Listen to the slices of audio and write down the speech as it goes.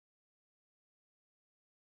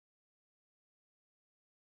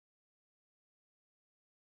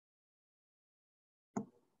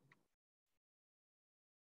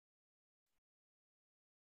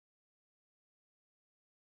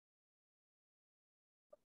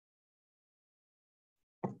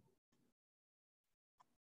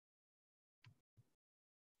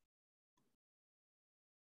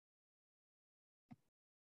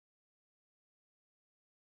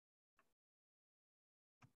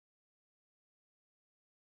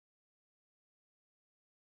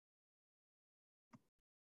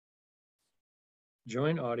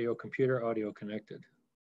Join audio, computer audio connected.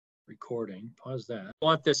 Recording, pause that. I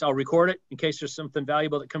want this, I'll record it in case there's something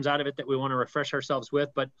valuable that comes out of it that we want to refresh ourselves with.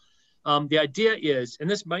 But the idea is, and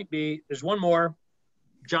this might be, there's one more,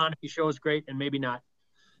 John, if you show is great, and maybe not,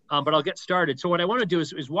 but I'll get started. So what I want to do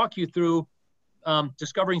is walk you through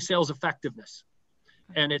discovering sales effectiveness.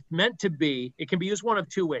 And it's meant to be, it can be used one of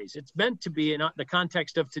two ways. It's meant to be, in the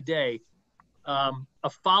context of today, a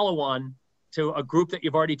follow-on to a group that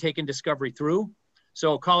you've already taken discovery through.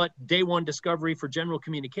 So call it day one discovery for general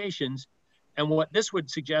communications. And what this would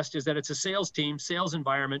suggest is that it's a sales team, sales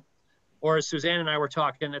environment, or as Suzanne and I were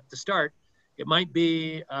talking at the start, it might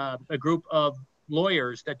be a group of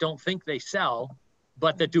lawyers that don't think they sell,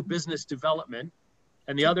 but that do business development.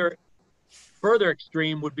 And the other further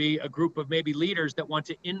extreme would be a group of maybe leaders that want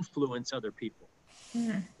to influence other people.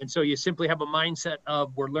 Mm-hmm. And so you simply have a mindset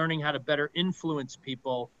of we're learning how to better influence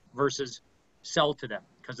people versus sell to them,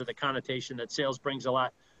 because of the connotation that sales brings a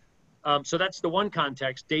lot. So that's the one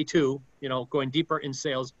context, day two, going deeper in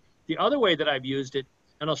sales. The other way that I've used it,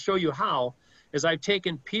 and I'll show you how, is I've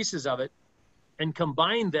taken pieces of it and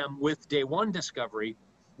combined them with day one discovery,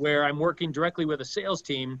 where I'm working directly with a sales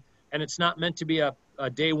team, and it's not meant to be a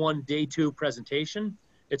day one, day two presentation.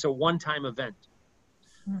 It's a one-time event.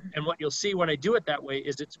 Mm-hmm. And what you'll see when I do it that way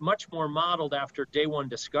is it's much more modeled after day one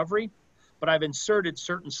discovery, but I've inserted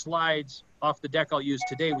certain slides off the deck I'll use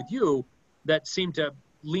today with you that seem to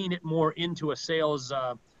lean it more into a sales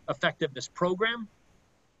effectiveness program,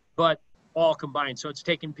 but all combined. So it's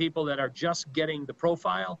taking people that are just getting the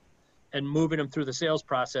profile and moving them through the sales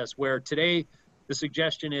process, where today the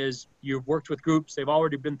suggestion is you've worked with groups, they've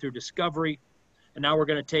already been through discovery, and now we're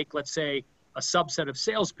going to take, let's say, a subset of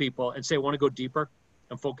salespeople and say, want to go deeper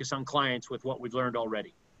and focus on clients with what we've learned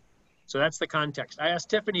already. So that's the context. I asked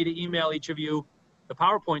Tiffany to email each of you the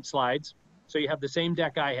PowerPoint slides, so you have the same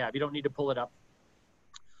deck I have. You don't need to pull it up.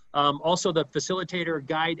 Also, the facilitator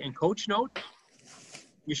guide and coach note,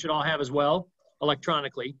 you should all have as well,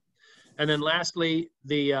 electronically. And then lastly,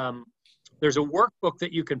 there's a workbook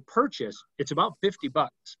that you can purchase. It's about $50,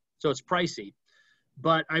 so it's pricey.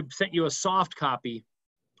 But I've sent you a soft copy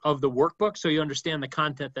of the workbook so you understand the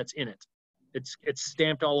content that's in it. It's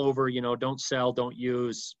stamped all over, don't sell, don't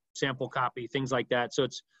use, sample copy, things like that. So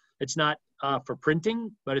it's not for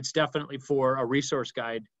printing, but it's definitely for a resource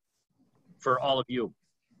guide for all of you.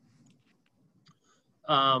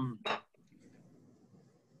 So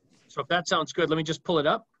if that sounds good, let me just pull it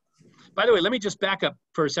up. By the way, let me just back up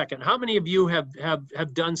for a second. How many of you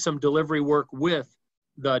have done some delivery work with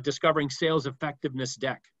the Discovering Sales Effectiveness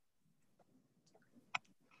deck?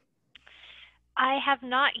 I have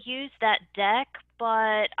not used that deck,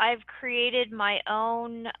 but I've created my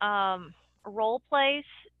own role plays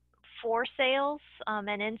for sales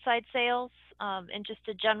and inside sales in just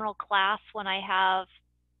a general class when I have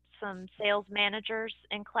some sales managers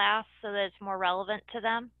in class so that it's more relevant to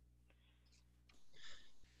them.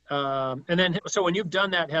 And then, so when you've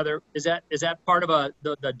done that, Heather, is that part of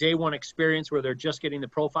the day one experience where they're just getting the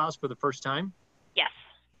profiles for the first time? Yes.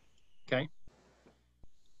 Okay.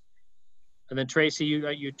 And then Tracy,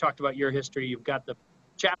 you talked about your history. You've got the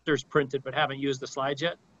chapters printed, but haven't used the slides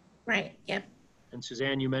yet? Right, yep. And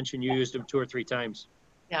Suzanne, you mentioned you used them 2 or 3 times.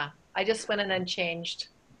 Yeah, I just went in and changed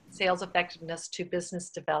sales effectiveness to business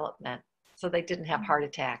development so they didn't have heart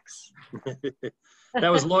attacks. That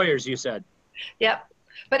was lawyers, you said. Yep,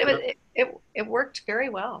 but it worked very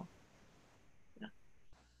well.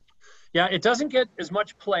 Yeah, it doesn't get as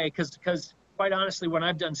much play because quite honestly, when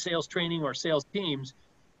I've done sales training or sales teams,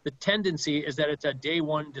 the tendency is that it's a day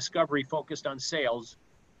one discovery focused on sales.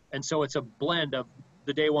 And so it's a blend of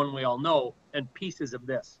the day one we all know and pieces of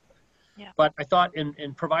this. Yeah. But I thought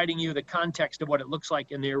in providing you the context of what it looks like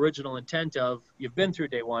in the original intent of you've been through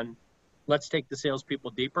day one, let's take the salespeople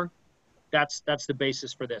deeper. That's the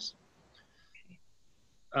basis for this.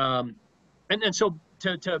 And so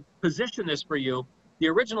to position this for you, the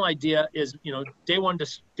original idea is, day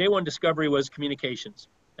one discovery was communications,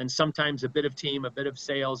 and sometimes a bit of team, a bit of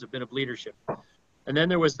sales, a bit of leadership. And then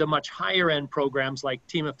there was the much higher end programs like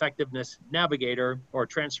Team Effectiveness Navigator or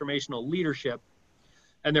Transformational Leadership.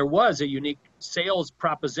 And there was a unique sales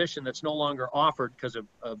proposition that's no longer offered because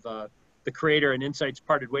of the creator and Insights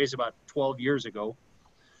parted ways about 12 years ago.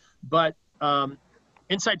 But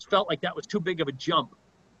Insights felt like that was too big of a jump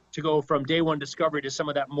to go from day one discovery to some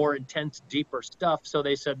of that more intense, deeper stuff. So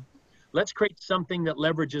they said, let's create something that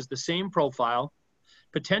leverages the same profile,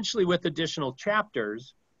 potentially with additional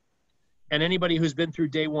chapters, and anybody who's been through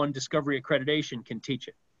day one discovery accreditation can teach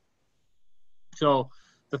it. So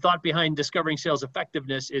the thought behind Discovering Sales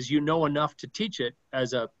Effectiveness is you know enough to teach it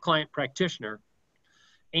as a client practitioner,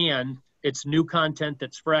 and It's new content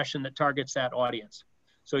that's fresh and that targets that audience.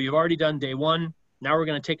 So you've already done day one. Now we're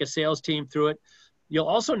going to take a sales team through it. You'll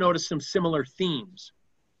also notice some similar themes.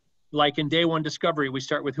 Like in day one discovery, we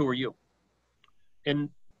start with who are you? In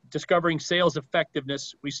discovering sales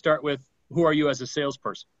effectiveness, we start with who are you as a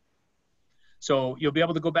salesperson? So you'll be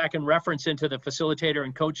able to go back and reference into the facilitator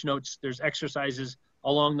and coach notes. There's exercises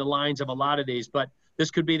along the lines of a lot of these, but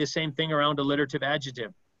this could be the same thing around alliterative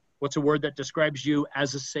adjective. What's a word that describes you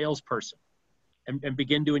as a salesperson? And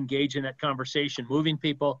begin to engage in that conversation, moving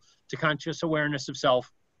people to conscious awareness of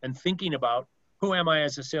self and thinking about who am I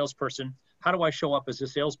as a salesperson? How do I show up as a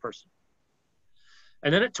salesperson?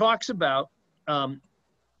 And then it talks about a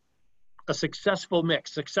successful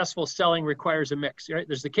mix. Successful selling requires a mix, right?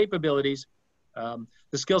 There's the capabilities, the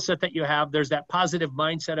skill set that you have. There's that positive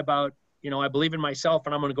mindset about, I believe in myself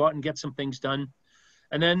and I'm going to go out and get some things done.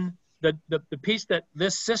 And then the piece that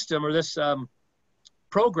this system or this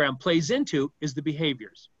program plays into is the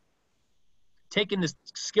behaviors. Taking the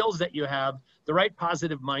skills that you have, the right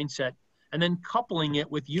positive mindset, and then coupling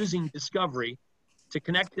it with using discovery to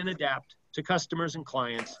connect and adapt to customers and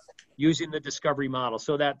clients using the discovery model.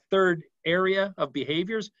 So that third area of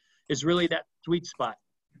behaviors is really that sweet spot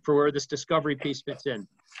for where this discovery piece fits in.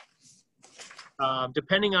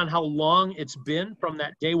 Depending on how long it's been from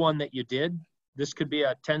that day one that you did, this could be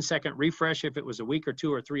a 10-second refresh if it was a week or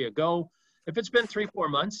 2 or 3 ago. If it's been 3-4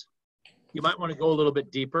 months, you might want to go a little bit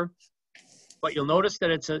deeper. But you'll notice that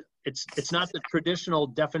it's not the traditional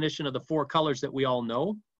definition of the 4 colors that we all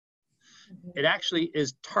know. It actually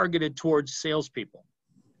is targeted towards salespeople.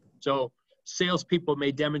 So salespeople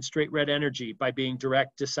may demonstrate red energy by being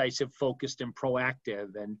direct, decisive, focused, and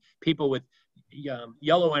proactive. And people with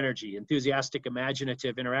yellow energy, enthusiastic,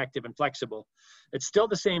 imaginative, interactive, and flexible. It's still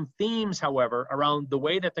the same themes, however, around the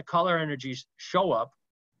way that the color energies show up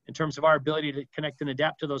in terms of our ability to connect and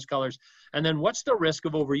adapt to those colors. And then what's the risk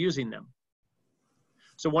of overusing them?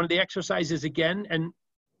 So one of the exercises again, and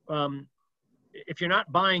if you're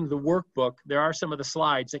not buying the workbook, there are some of the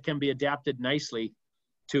slides that can be adapted nicely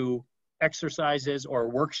to exercises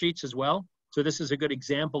or worksheets as well. So this is a good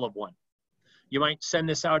example of one. You might send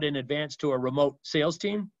this out in advance to a remote sales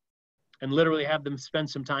team and literally have them spend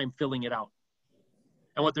some time filling it out.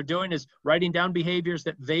 And what they're doing is writing down behaviors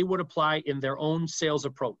that they would apply in their own sales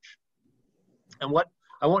approach. And what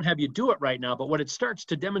I won't have you do it right now, but what it starts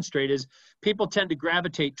to demonstrate is people tend to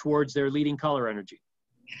gravitate towards their leading color energy.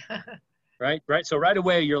 Right? So right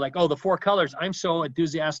away, you're like, oh, the 4 colors, I'm so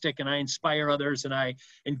enthusiastic and I inspire others and I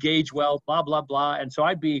engage well, blah, blah, blah. And so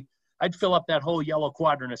I'd fill up that whole yellow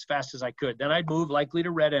quadrant as fast as I could. Then I'd move likely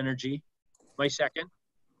to red energy, my second.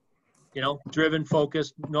 Driven,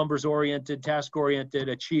 focused, numbers-oriented, task-oriented,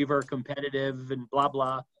 achiever, competitive, and blah,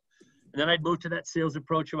 blah. And then I'd move to that sales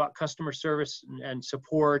approach about customer service and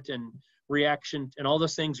support and reaction and all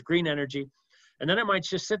those things, green energy. And then I might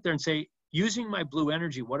just sit there and say, using my blue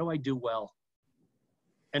energy, what do I do well?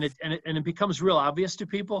 And it becomes real obvious to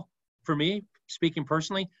people. For me, speaking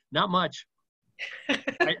personally, not much.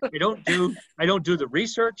 I don't do the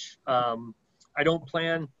research. I don't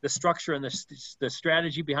plan the structure and the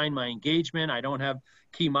strategy behind my engagement. I don't have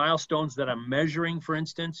key milestones that I'm measuring, for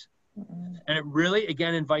instance. And it really,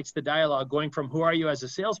 again, invites the dialogue going from who are you as a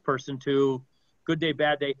salesperson to good day,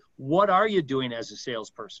 bad day. What are you doing as a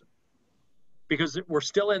salesperson? Because we're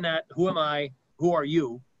still in that who am I, who are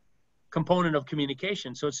you component of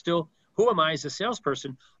communication. So it's still who am I as a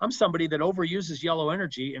salesperson? I'm somebody that overuses yellow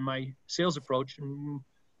energy in my sales approach and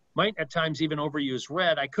might at times even overuse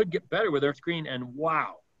red. I could get better with earth green, and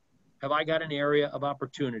wow, have I got an area of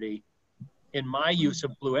opportunity in my use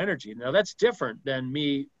of blue energy. Now that's different than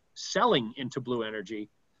me selling into blue energy,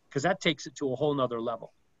 because that takes it to a whole nother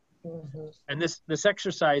level. Mm-hmm. And this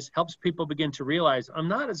exercise helps people begin to realize I'm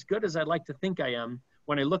not as good as I'd like to think I am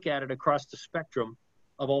when I look at it across the spectrum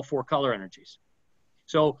of all 4 color energies.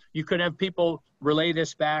 So you could have people relay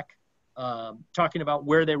this back, talking about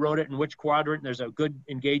where they wrote it and which quadrant. There's a good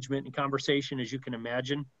engagement and conversation, as you can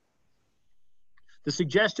imagine. The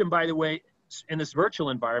suggestion, by the way, in this virtual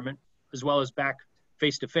environment, as well as back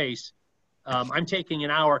face-to-face, I'm taking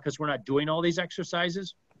an hour because we're not doing all these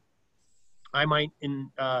exercises. I might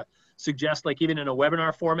suggest, like even in a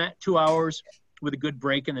webinar format, 2 hours with a good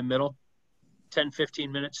break in the middle, 10,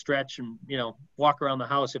 15-minute stretch, and walk around the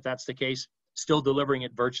house if that's the case, still delivering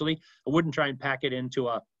it virtually. I wouldn't try and pack it into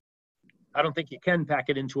I don't think you can pack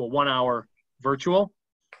it into a 1-hour virtual.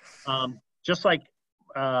 Just like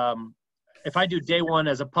if I do day one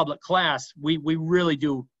as a public class, we really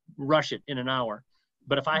do rush it in an hour.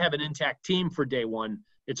 But if I have an intact team for day one,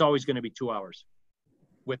 it's always going to be 2 hours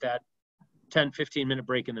with that 10, 15-minute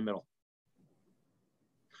break in the middle.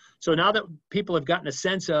 So now that people have gotten a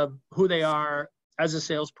sense of who they are as a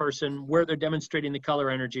salesperson, where they're demonstrating the color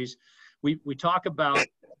energies, we talk about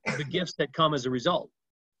the gifts that come as a result.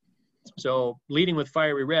 So leading with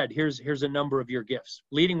fiery red, here's a number of your gifts.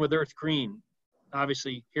 Leading with earth green,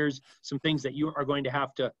 obviously, here's some things that you are going to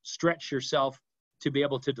have to stretch yourself to be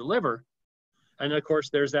able to deliver. And of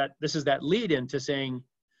course, this is that lead into saying,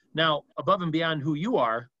 now, above and beyond who you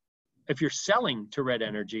are, if you're selling to red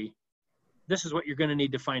energy, this is what you're going to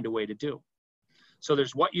need to find a way to do. So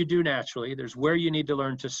there's what you do naturally, there's where you need to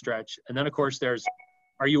learn to stretch. And then of course,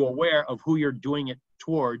 are you aware of who you're doing it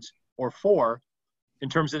towards or for in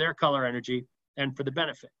terms of their color energy and for the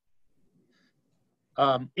benefit?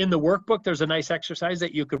 In the workbook, there's a nice exercise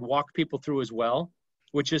that you could walk people through as well,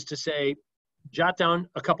 which is to say, jot down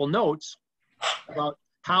a couple notes about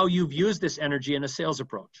how you've used this energy in a sales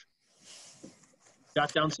approach.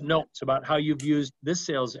 Jot down some notes about how you've used this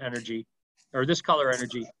sales energy or this color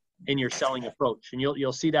energy in your selling approach. And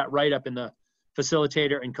you'll see that right up in the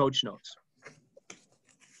facilitator and coach notes.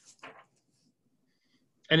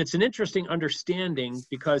 And it's an interesting understanding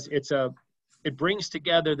because it brings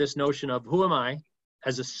together this notion of who am I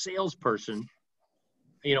as a salesperson?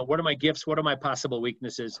 You know, what are my gifts? What are my possible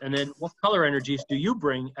weaknesses? And then what color energies do you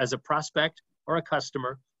bring as a prospect or a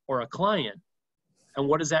customer or a client? And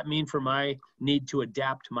what does that mean for my need to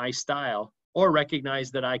adapt my style or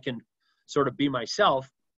recognize that I can sort of be myself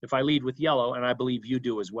if I lead with yellow, and I believe you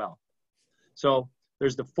do as well. So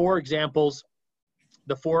there's the 4 examples,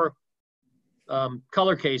 the 4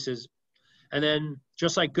 color cases, and then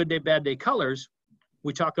just like good day, bad day colors,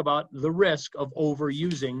 we talk about the risk of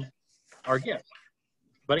overusing our gifts.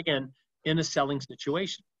 But again, in a selling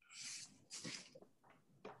situation.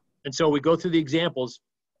 And so we go through the examples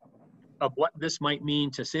of what this might mean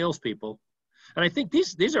to salespeople. And I think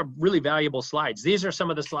these are really valuable slides. These are some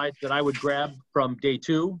of the slides that I would grab from day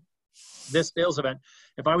 2, this sales event.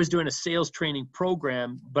 If I was doing a sales training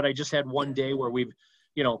program, but I just had one day where we've,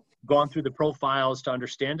 gone through the profiles to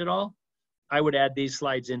understand it all, I would add these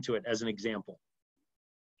slides into it as an example.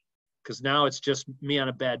 Because now it's just me on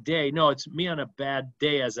a bad day. No, it's me on a bad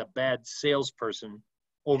day as a bad salesperson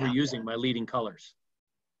overusing my leading colors.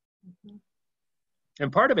 Mm-hmm.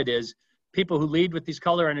 And part of it is people who lead with these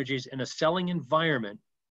color energies in a selling environment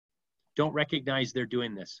don't recognize they're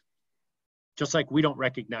doing this. Just like we don't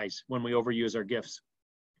recognize when we overuse our gifts.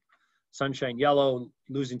 Sunshine yellow,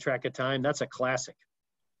 losing track of time, that's a classic.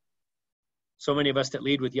 So many of us that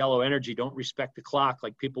lead with yellow energy don't respect the clock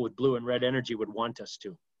like people with blue and red energy would want us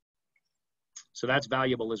to. So that's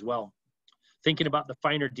valuable as well. Thinking about the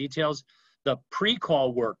finer details, the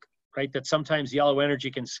pre-call work, right, that sometimes yellow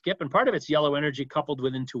energy can skip. And part of it's yellow energy coupled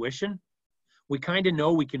with intuition. We kind of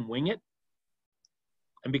know we can wing it.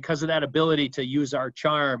 And because of that ability to use our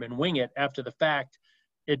charm and wing it after the fact,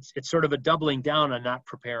 it's sort of a doubling down on not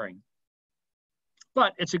preparing.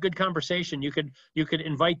 But it's a good conversation. You could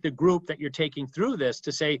invite the group that you're taking through this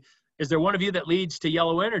to say, is there one of you that leads to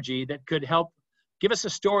yellow energy that could help give us a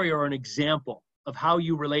story or an example of how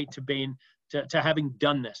you relate to having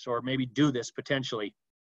done this or maybe do this potentially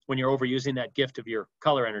when you're overusing that gift of your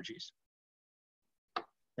color energies.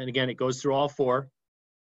 And again, it goes through all 4.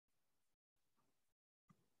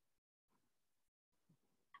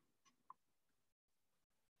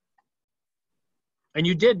 And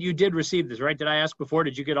you did receive this, right? Did I ask before?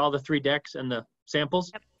 Did you get all the 3 decks and the samples?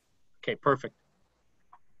 Yep. Okay, perfect.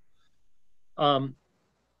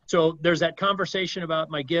 So there's that conversation about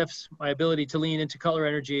my gifts, my ability to lean into color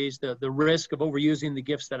energies, the risk of overusing the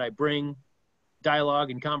gifts that I bring, dialogue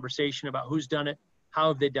and conversation about who's done it, how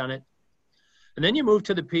have they done it. And then you move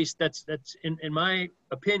to the piece that's in my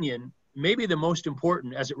opinion, maybe the most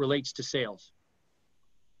important as it relates to sales.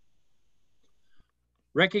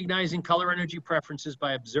 Recognizing color energy preferences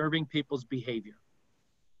by observing people's behavior.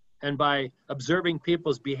 And by observing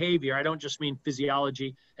people's behavior, I don't just mean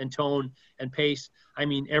physiology and tone and pace. I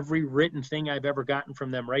mean every written thing I've ever gotten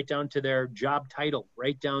from them, right down to their job title,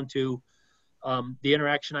 right down to the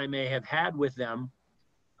interaction I may have had with them,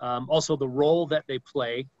 also the role that they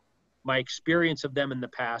play, my experience of them in the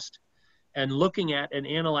past, and looking at and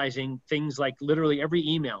analyzing things like literally every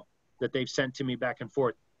email that they've sent to me back and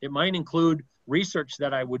forth. It might include research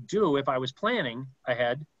that I would do if I was planning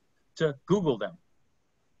ahead to Google them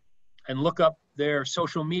and look up their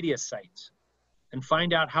social media sites and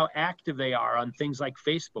find out how active they are on things like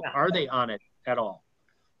Facebook. Yeah. Are they on it at all?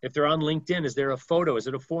 If they're on LinkedIn, is there a photo? Is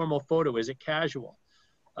it a formal photo? Is it casual?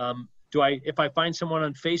 If I find someone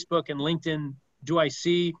on Facebook and LinkedIn, do I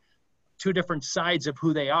see 2 different sides of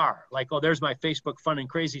who they are? Like, oh, there's my Facebook fun and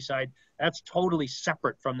crazy side. That's totally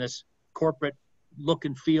separate from this corporate look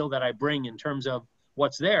and feel that I bring in terms of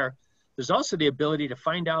what's there, there's also the ability to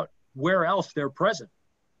find out where else they're present.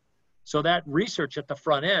 So that research at the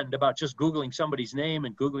front end about just Googling somebody's name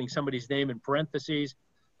and Googling somebody's name in parentheses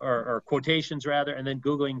or quotations rather, and then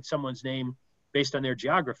Googling someone's name based on their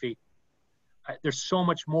geography, there's so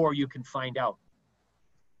much more you can find out.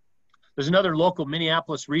 There's another local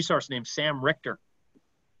Minneapolis resource named Sam Richter.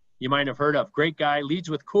 You might have heard of. Great guy, leads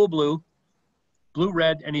with Cool Blue, Blue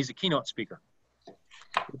Red, and he's a keynote speaker.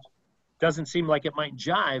 Doesn't seem like it might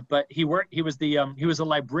jive, but he was a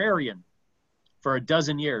librarian for a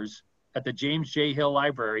dozen years at the James J. Hill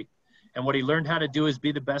Library. And what he learned how to do is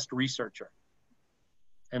be the best researcher.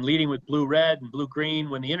 And leading with Blue Red and Blue Green,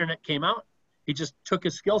 when the internet came out, he just took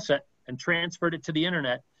his skill set and transferred it to the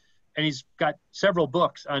internet. And he's got several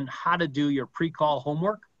books on how to do your pre-call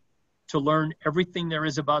homework to learn everything there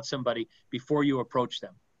is about somebody before you approach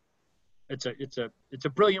them. It's a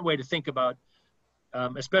brilliant way to think about,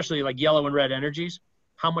 especially like yellow and red energies,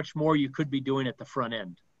 how much more you could be doing at the front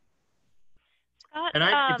end. Scott,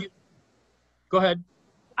 And go ahead.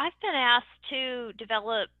 I've been asked to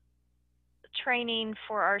develop training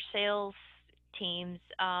for our sales teams,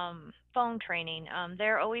 phone training.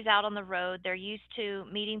 They're always out on the road. They're used to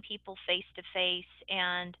meeting people face to face,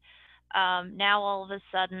 and now all of a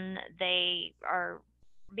sudden they are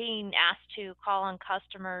being asked to call on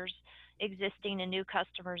customers, existing and new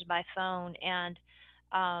customers by phone, and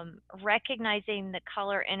recognizing the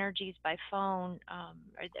color energies by phone.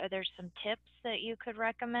 Are there some tips that you could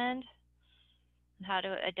recommend? How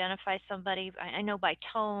to identify somebody? I know by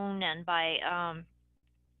tone and by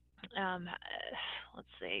let's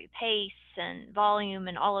see, pace and volume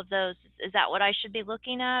and all of those. Is that what I should be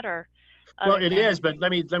looking at, or? Well, it is, but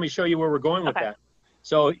let me show you where we're going with that.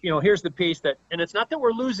 So, here's the piece that, and it's not that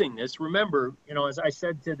we're losing this. Remember, as I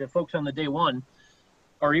said to the folks on the day one,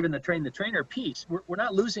 or even the train the trainer piece, we're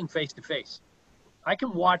not losing face to face. I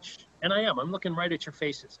can watch, and I'm looking right at your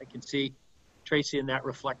faces. I can see Tracy in that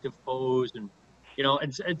reflective pose, and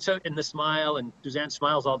and so in the smile, and Suzanne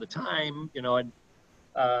smiles all the time, and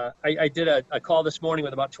I did a call this morning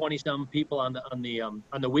with about 20 some people on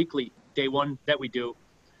the weekly day one that we do.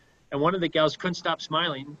 And one of the gals couldn't stop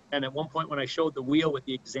smiling. And at one point when I showed the wheel with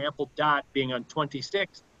the example dot being on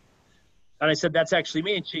 26, and I said, that's actually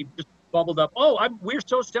me. And she just bubbled up, we're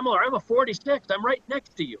so similar. I'm a 46. I'm right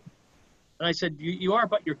next to you. And I said, you are,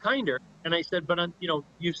 but you're kinder. And I said, but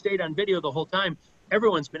you've stayed on video the whole time.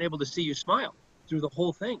 Everyone's been able to see you smile through the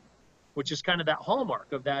whole thing, which is kind of that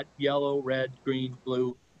hallmark of that yellow, red, green,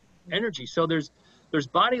 blue energy. So there's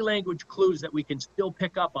body language clues that we can still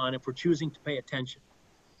pick up on if we're choosing to pay attention.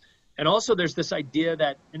 And also there's this idea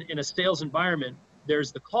that in a sales environment,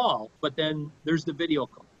 there's the call, but then there's the video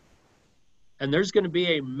call. And there's going to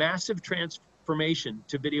be a massive transformation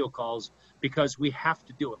to video calls because we have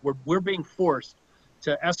to do it. We're being forced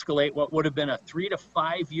to escalate what would have been a 3 to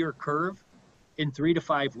 5 year curve in 3 to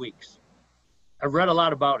 5 weeks. I've read a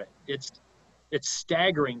lot about it. It's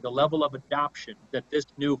staggering the level of adoption that this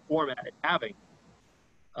new format is having,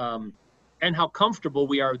 and how comfortable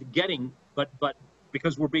we are getting, but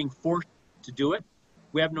because we're being forced to do it,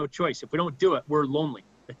 we have no choice. If we don't do it, we're lonely.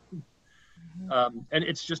 And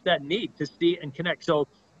it's just that need to see and connect. So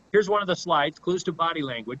here's one of the slides, clues to body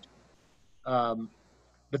language.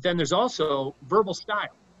 But then there's also verbal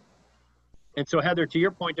style. And so Heather, to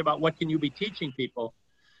your point about what can you be teaching people,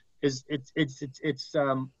 it's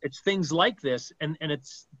things like this, and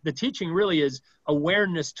it's the teaching really is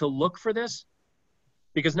awareness to look for this,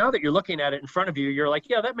 because now that you're looking at it in front of you, you're like,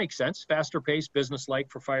 yeah, that makes sense. Faster pace,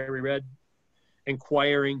 business-like for fiery red,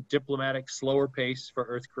 inquiring, diplomatic, slower pace for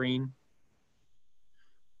earth green.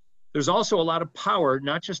 There's also a lot of power,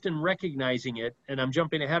 not just in recognizing it, and I'm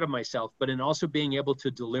jumping ahead of myself, but in also being able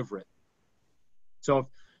to deliver it. So a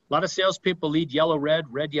lot of salespeople lead yellow, red,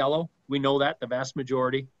 yellow. We know that, the vast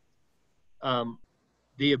majority.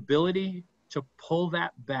 The ability to pull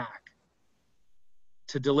that back,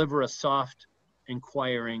 to deliver a soft,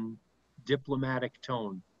 inquiring, diplomatic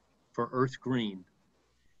tone for earth green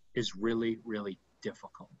is really, really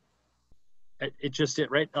difficult. It just,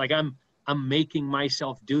 right? Like I'm making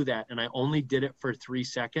myself do that, and I only did it for 3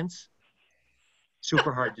 seconds.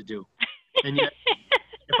 Super hard to do. And yet,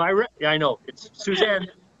 I know, it's Suzanne,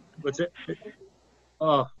 what's it?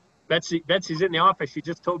 Oh, Betsy's in the office. She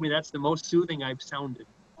just told me that's the most soothing I've sounded.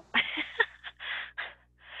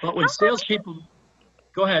 But when salespeople,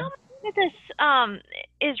 go ahead. This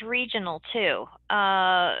is regional too.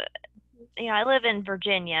 I live in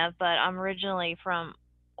Virginia, but I'm originally from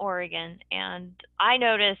Oregon, and I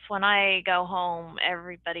notice when I go home,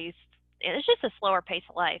 it's just a slower pace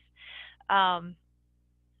of life.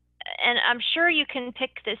 and I'm sure you can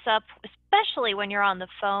pick this up, especially when you're on the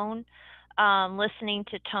phone, listening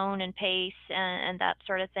to tone and pace and that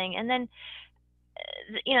sort of thing. And then,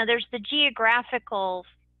 there's the geographical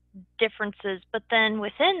differences, but then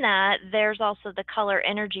within that, there's also the color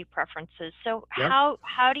energy preferences. So Yep.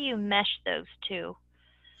 how do you mesh those two?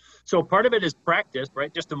 So part of it is practice,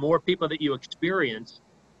 right? Just the more people that you experience,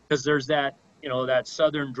 because there's that, that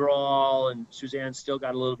Southern drawl, and Suzanne's still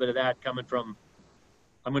got a little bit of that coming from,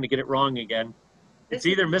 I'm going to get it wrong again. It's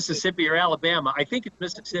either Mississippi or Alabama. I think it's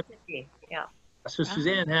Mississippi. Yeah. So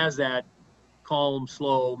Suzanne has that calm,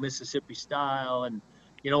 slow Mississippi style. And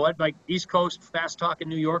you know what? Like East Coast, fast talking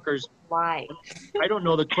New Yorkers. Right. I don't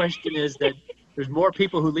know. The question is that there's more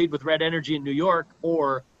people who lead with red energy in New York,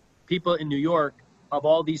 or people in New York of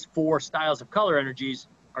all these 4 styles of color energies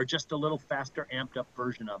are just a little faster, amped up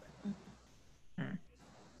version of it. Mm-hmm.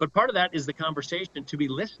 But part of that is the conversation, to be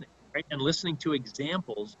listening, right? And listening to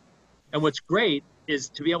examples. And what's great is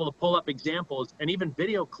to be able to pull up examples and even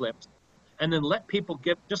video clips, and then let people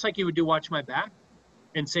get, just like you would do Watch My Back,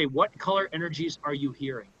 and say, what color energies are you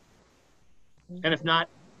hearing? Mm-hmm. And if not,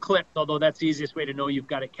 clipped, although that's the easiest way to know you've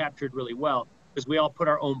got it captured really well, because we all put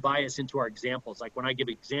our own bias into our examples. Like when I give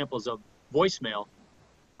examples of voicemail,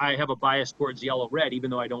 I have a bias towards yellow-red, even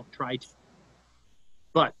though I don't try to.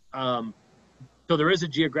 But, so there is a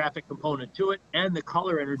geographic component to it, and the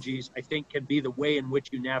color energies, I think, can be the way in which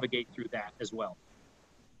you navigate through that as well.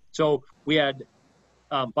 So we had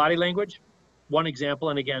body language, one example,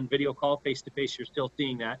 and again, video call, face-to-face, you're still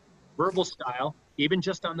seeing that. Verbal style, even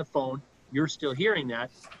just on the phone, you're still hearing that.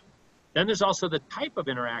 Then there's also the type of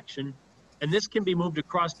interaction, and this can be moved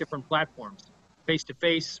across different platforms.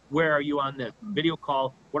 Face-to-face, where are you on this? Video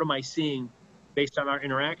call, what am I seeing based on our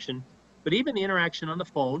interaction? But even the interaction on the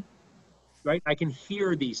phone, right? I can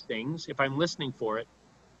hear these things if I'm listening for it.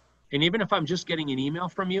 And even if I'm just getting an email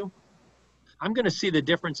from you, I'm going to see the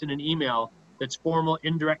difference in an email that's formal,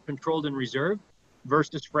 indirect, controlled, and reserved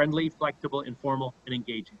versus friendly, flexible, informal, and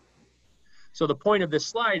engaging. So the point of this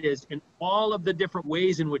slide is, in all of the different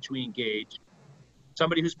ways in which we engage,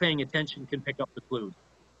 somebody who's paying attention can pick up the clues.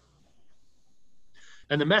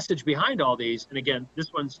 And the message behind all these, and again,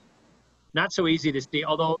 this one's not so easy to see,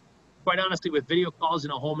 although quite honestly, with video calls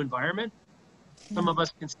in a home environment, some of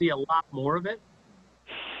us can see a lot more of it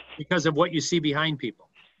because of what you see behind people.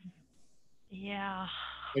 Yeah.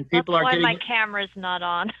 And people That's are why getting... my camera's not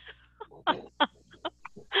on.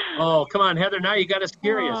 Oh, come on, Heather, now you got us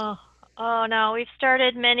curious. Oh no, we've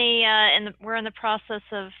started many, and we're in the process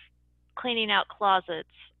of cleaning out closets.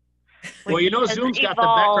 Well, Zoom's got the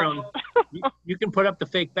background. You can put up the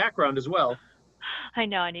fake background as well. I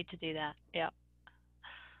know, I need to do that, yeah.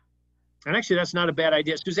 And actually, that's not a bad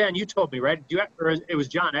idea. Suzanne, you told me, right? Or it was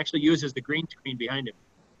John actually uses the green screen behind him.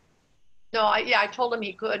 No, I told him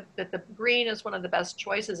he could, that the green is one of the best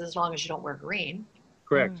choices as long as you don't wear green.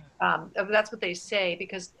 Correct. That's what they say,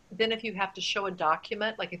 because then if you have to show a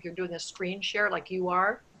document, like if you're doing a screen share like you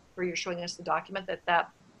are, where you're showing us the document, that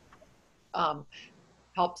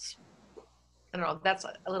helps. I don't know, that's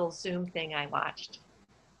a little Zoom thing I watched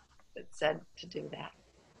that said to do that.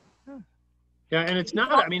 Yeah, and it's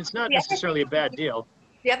not, it's not necessarily a bad deal.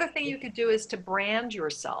 The other thing you could do is to brand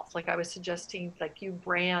yourself. Like I was suggesting, like you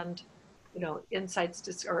brand,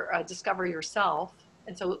 insights or discover yourself.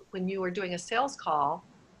 And so when you are doing a sales call,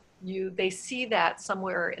 they see that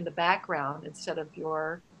somewhere in the background instead of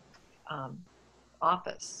your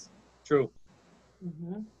office. True.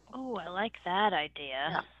 Mm-hmm. Oh, I like that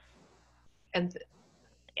idea. Yeah. And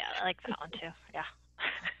yeah, I like that one too. Yeah.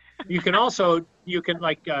 You can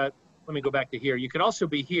let me go back to here. You can also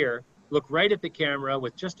be here, look right at the camera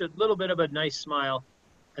with just a little bit of a nice smile,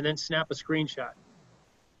 and then snap a screenshot.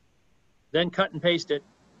 Then cut and paste it,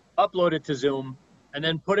 upload it to Zoom, and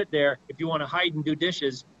then put it there if you want to hide and do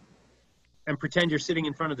dishes and pretend you're sitting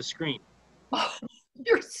in front of the screen. Oh,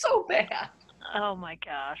 you're so bad. Oh my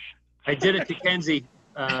gosh. I did it to Kenzie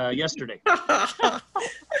yesterday.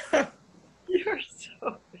 You're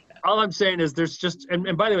so bad. All I'm saying is there's just,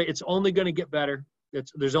 and by the way, it's only going to get better.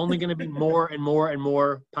 There's only going to be more and more and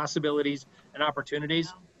more possibilities and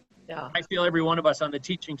opportunities. Yeah. I feel every one of us on the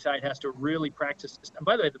teaching side has to really practice this. And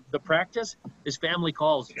by the way, the practice is family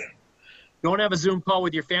calls. Don't have a Zoom call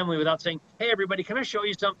with your family without saying, hey, everybody, can I show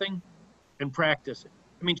you something? And practice it.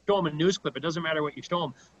 Show them a news clip. It doesn't matter what you show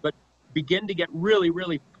them, but begin to get really,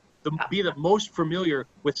 really, be the most familiar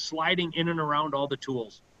with sliding in and around all the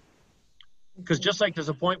tools. Because just like there's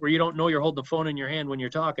a point where you don't know you're holding the phone in your hand when you're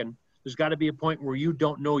talking, there's got to be a point where you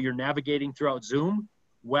don't know you're navigating throughout Zoom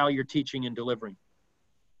while you're teaching and delivering.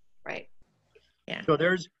 Right. Yeah. So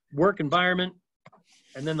there's work environment,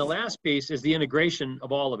 And then the last piece is the integration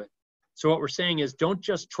of all of it. So what we're saying is don't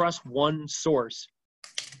just trust one source,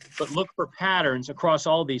 but look for patterns across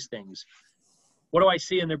all these things. What do I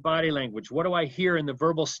see in their body language? What do I hear in the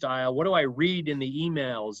verbal style? What do I read in the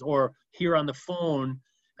emails or hear on the phone?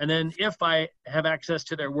 And then if I have access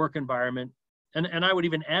to their work environment, and I would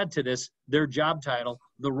even add to this, their job title,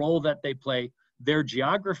 the role that they play, their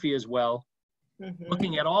geography as well,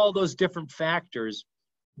 looking at all those different factors,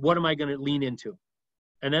 what am I going to lean into?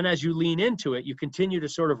 And then as you lean into it, you continue to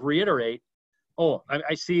sort of reiterate, oh,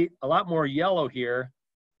 I see a lot more yellow here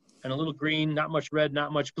and a little green, not much red,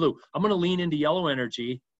 not much blue. I'm going to lean into yellow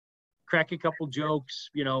energy, crack a couple jokes,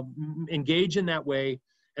 you know, engage in that way,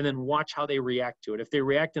 and then watch how they react to it. If they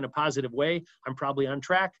react in a positive way, I'm probably on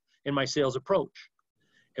track in my sales approach.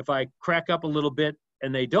 If I crack up a little bit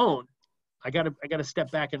and they don't, I gotta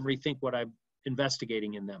step back and rethink what I'm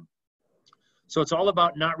investigating in them. So it's all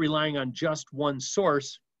about not relying on just one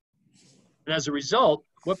source. And as a result,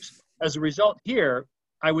 here,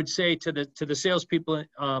 I would say to the salespeople,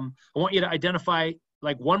 I want you to identify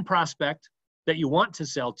like one prospect that you want to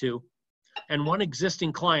sell to and one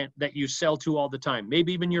existing client that you sell to all the time,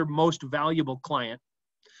 maybe even your most valuable client.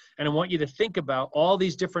 And I want you to think about all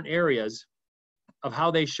these different areas of how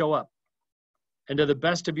they show up. And to the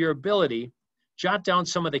best of your ability, jot down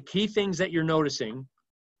some of the key things that you're noticing.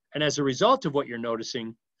 And as a result of what you're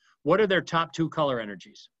noticing, what are their top 2 color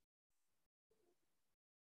energies?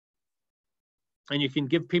 And you can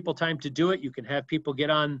give people time to do it. You can have people get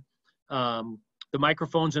on the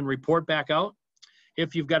microphones and report back out.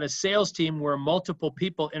 If you've got a sales team where multiple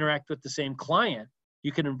people interact with the same client,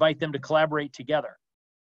 you can invite them to collaborate together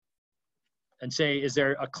and say, is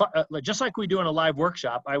there just like we do in a live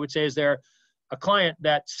workshop, I would say, is there a client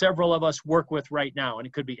that several of us work with right now? And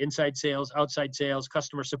it could be inside sales, outside sales,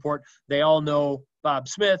 customer support. They all know Bob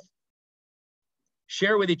Smith.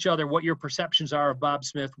 Share with each other what your perceptions are of Bob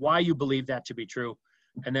Smith, why you believe that to be true,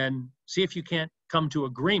 and then see if you can't come to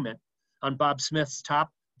agreement on Bob Smith's top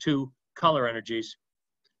 2 color energies.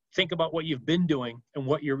 Think about what you've been doing and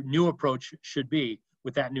what your new approach should be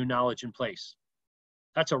with that new knowledge in place.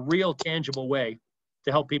 That's a real tangible way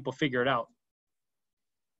to help people figure it out.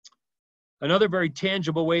 Another very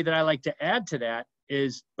tangible way that I like to add to that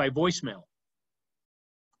is by voicemail.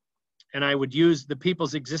 And I would use the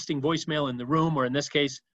people's existing voicemail in the room, or in this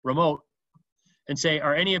case, remote, and say,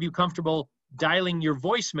 are any of you comfortable dialing your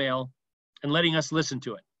voicemail and letting us listen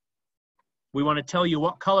to it? We want to tell you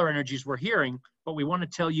what color energies we're hearing, but we want to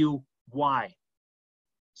tell you why.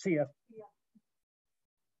 See ya.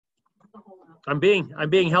 I'm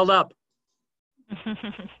being held up.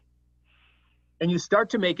 And you start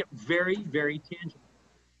to make it very, very tangible.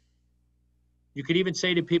 You could even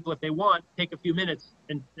say to people, if they want, take a few minutes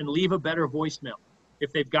and leave a better voicemail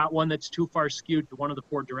if they've got one that's too far skewed to one of the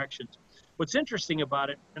 4 directions. What's interesting about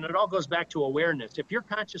it, and it all goes back to awareness, if you're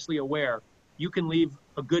consciously aware, you can leave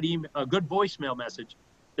a good voicemail message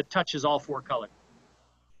that touches all 4 colors.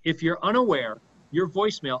 If you're unaware, your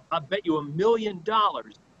voicemail, I bet you $1 million,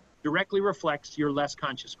 directly reflects your less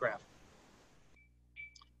conscious graph.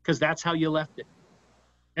 Because that's how you left it.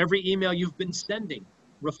 Every email you've been sending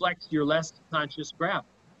reflects your less conscious graph,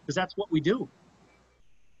 because that's what we do.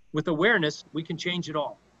 With awareness, we can change it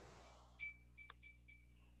all.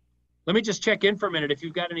 Let me just check in for a minute if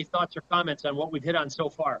you've got any thoughts or comments on what we've hit on so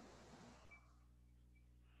far.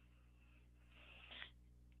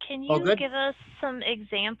 Can you give us some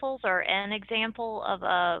examples or an example of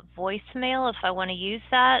a voicemail if I want to use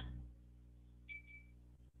that?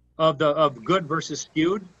 Of good versus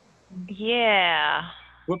skewed? Yeah.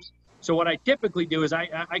 Whoops. So what I typically do is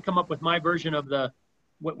I come up with my version of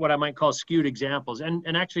what I might call skewed examples, and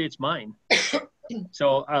actually it's mine.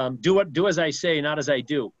 So do as I say, not as I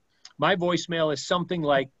do. My voicemail is something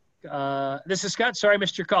like, this is Scott, sorry I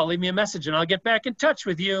missed your call. Leave me a message and I'll get back in touch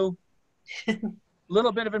with you.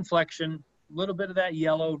 Little bit of inflection, a little bit of that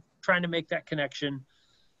yellow, trying to make that connection.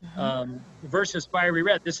 Versus fiery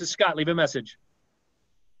red, this is Scott, leave a message.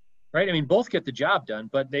 Right? I mean, both get the job done,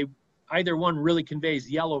 but either one really conveys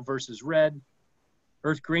yellow versus red.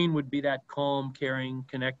 Earth green would be that calm, caring,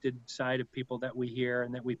 connected side of people that we hear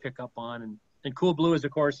and that we pick up on. And cool blue is,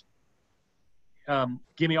 of course,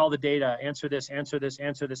 give me all the data, answer this, answer this,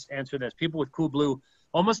 answer this, answer this. People with cool blue,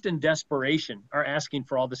 almost in desperation, are asking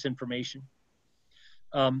for all this information.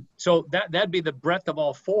 So that'd be the breadth of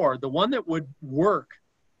all 4. The one that would work,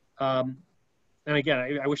 and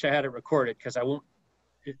again, I wish I had it recorded because I won't,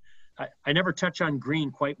 I never touch on green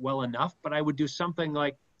quite well enough, but I would do something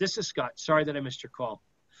like, this is Scott, sorry that I missed your call.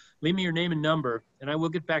 Leave me your name and number, and I will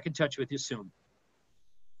get back in touch with you soon.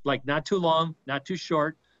 Like, not too long, not too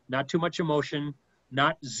short, not too much emotion,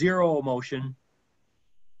 not zero emotion.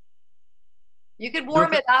 You could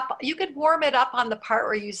warm it up. You could warm it up on the part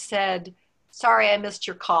where you said, sorry, I missed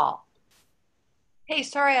your call. Hey,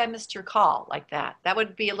 sorry, I missed your call, like that. That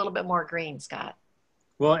would be a little bit more green, Scott.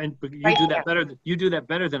 Well, and you Right do there. that better. You do that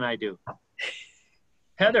better than I do.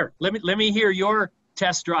 Heather, let me hear your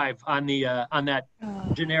test drive on the on that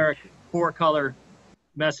generic 4-color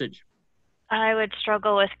message. I would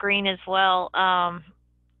struggle with green as well.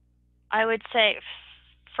 I would say,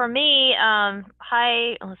 for me,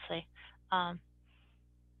 hi, let's see.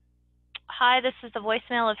 Hi, this is the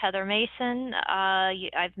voicemail of Heather Mason.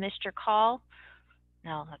 I've missed your call.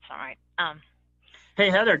 No, that's not right. Hey,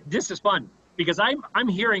 Heather, this is fun because I'm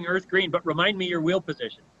hearing earth green, but remind me your wheel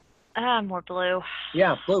position. More blue.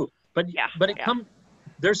 Yeah, blue. But Yeah, but it yeah.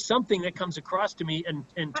 there's something that comes across to me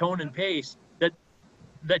in tone and pace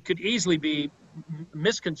that could easily be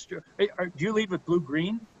misconstrued. Do you lead with blue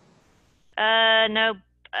green? No,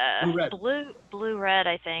 Blue red. blue red,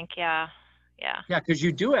 I think. Yeah, yeah. Yeah, because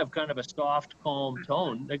you do have kind of a soft, calm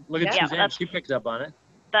tone. Like, look at Yeah, Suzanne; she picks up on it.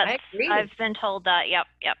 That's, I agree. I've been told that. Yep,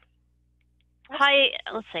 yep. Hi,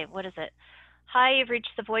 let's see, what is it? Hi, you've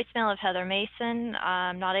reached the voicemail of Heather Mason.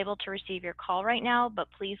 I'm not able to receive your call right now, but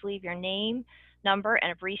please leave your name, number,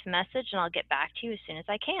 and a brief message, and I'll get back to you as soon as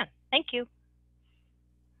I can. Thank you.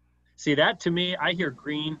 See, that to me, I hear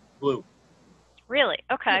green, blue. Really?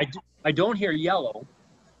 Okay. I don't hear yellow.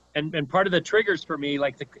 And part of the triggers for me,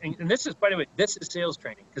 like and this is, by the way, this is sales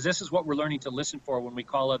training, because this is what we're learning to listen for when we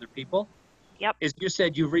call other people. Yep. Is you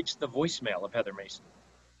said you've reached the voicemail of Heather Mason.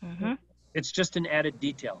 Mm-hmm. It's just an added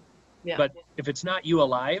detail. Yeah. But if it's not you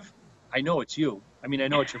alive, I know it's you. I mean, I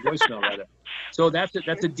know it's your voicemail rather. So that's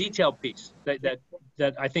a detail piece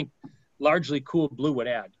that I think largely Cool Blue would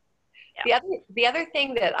add. The other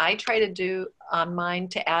thing that I try to do on mine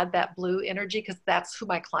to add that blue energy, because that's who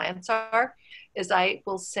my clients are, is I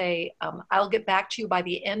will say, I'll get back to you by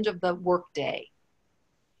the end of the workday.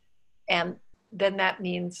 And then that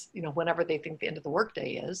means, whenever they think the end of the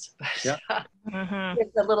workday is. Yeah.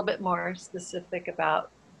 It's a little bit more specific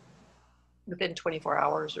about within 24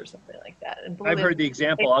 hours or something like that. And I've heard the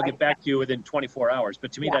example, I'll get back to you within 24 hours.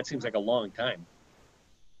 But to me, that seems like a long time.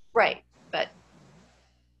 Right. But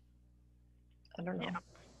I don't know. Yeah.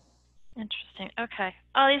 Interesting. Okay.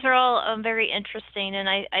 Oh, these are all very interesting, and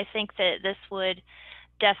I think that this would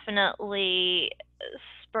definitely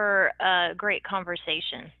spur a great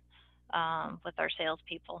conversation with our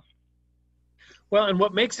salespeople. Well, and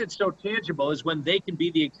what makes it so tangible is when they can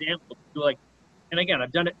be the example. Like, and again,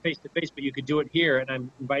 I've done it face to face, but you could do it here, and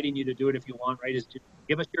I'm inviting you to do it if you want, right? Is to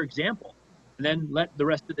give us your example, and then let the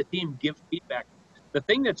rest of the team give feedback. The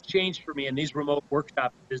thing that's changed for me in these remote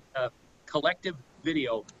workshops is collective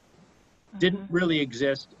video didn't really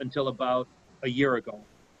exist until about a year ago.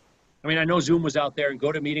 I mean, I know Zoom was out there and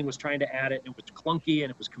GoToMeeting was trying to add it, and it was clunky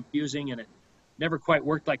and it was confusing and it never quite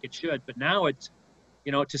worked like it should. But now it's,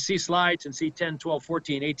 to see slides and see 10, 12,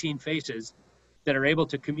 14, 18 faces that are able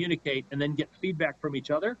to communicate and then get feedback from each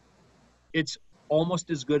other, it's almost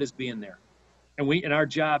as good as being there. And in our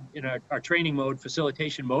job, in our training mode,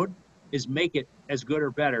 facilitation mode, is make it as good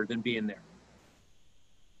or better than being there.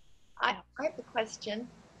 I have a question.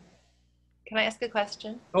 Can I ask a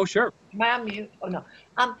question? Oh, sure. Am I on mute? Oh, no.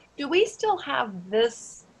 Do we still have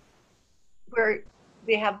this where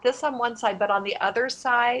they have this on one side, but on the other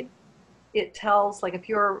side, it tells, like, if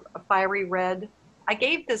you're a fiery red? I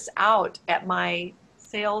gave this out at my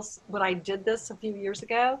sales when I did this a few years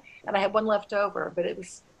ago, and I had one left over, but it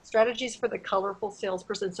was strategies for the colorful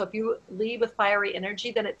salesperson. So if you lead with fiery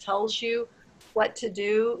energy, then it tells you what to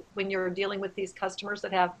do when you're dealing with these customers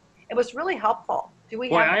that have, it was really helpful.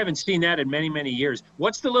 I haven't seen that in many, many years.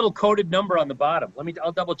 What's the little coded number on the bottom?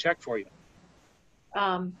 I'll double check for you.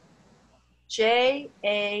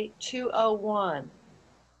 JA201. 201,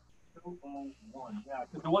 yeah.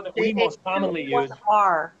 The one that we most commonly use.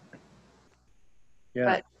 R. Yeah.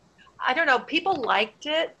 But I don't know, people liked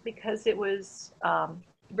it because it was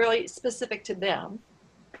really specific to them.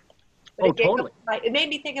 But totally. It made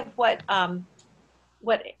me think of what I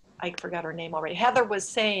forgot her name already. Heather was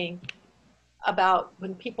saying about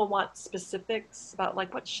when people want specifics about,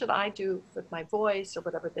 like, what should I do with my voice or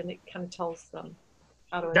whatever, then it kind of tells them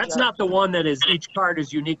how to adjust. That's not the one that is, each card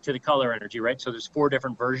is unique to the color energy, right? So there's 4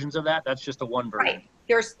 different versions of that. That's just the one version.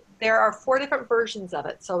 Right. There are 4 different versions of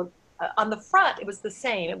it. So on the front, it was the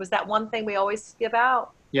same. It was that one thing we always give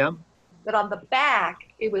out. Yeah. But on the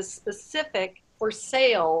back, it was specific for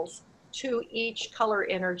sales to each color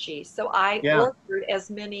energy. So I ordered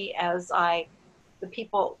as many as the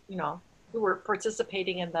people, who were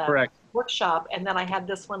participating in the workshop, and then I had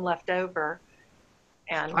this one left over.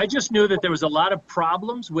 And I just knew that there was a lot of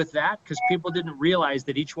problems with that because people didn't realize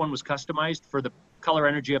that each one was customized for the color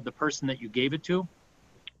energy of the person that you gave it to.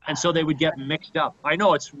 And so they would get mixed up. I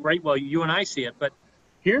know it's right, well, you and I see it, but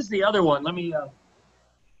here's the other one. Let me,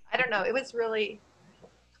 I don't know, it was really,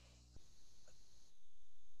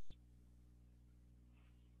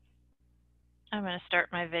 I'm going to start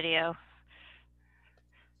my video.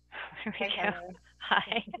 Here we Hi, go.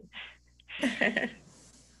 Hi.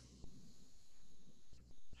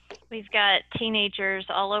 We've got teenagers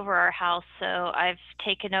all over our house, so I've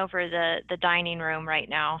taken over the dining room right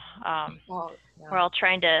now. well, yeah. We're all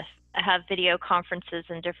trying to have video conferences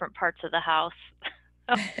in different parts of the house.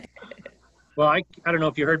 well, I don't know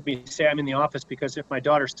if you heard me say I'm in the office because if my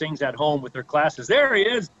daughter sings at home with her classes, there he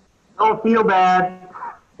is. Don't feel bad.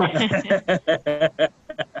 I'm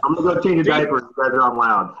gonna go change a diaper. You guys are on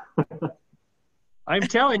loud. I'm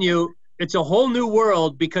telling you, it's a whole new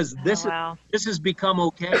world because this has become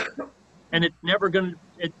okay, and it's never gonna.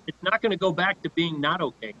 It's not gonna go back to being not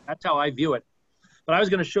okay. That's how I view it. But I was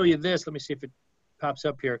gonna show you this. Let me see if it pops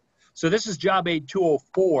up here. So this is Job Aid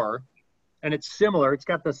 204, and it's similar. It's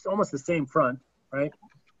got this almost the same front, right?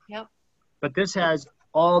 Yep. But this has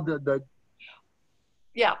all the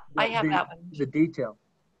Yeah, I have that one. The detail.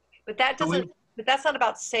 But that doesn't, but that's not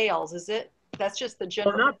about sales, is it? That's just the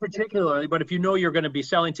general. Well, not particularly, but if you know you're going to be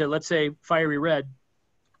selling to, let's say, Fiery Red,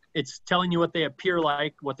 it's telling you what they appear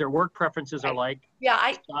like, what their work preferences are like.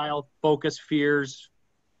 Yeah, style, focus, fears.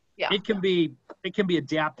 Yeah. It can be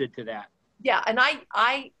adapted to that. Yeah, and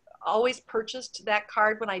I always purchased that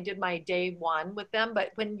card when I did my day one with them,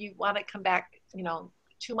 but when you want to come back,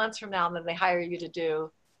 2 months from now, and then they hire you to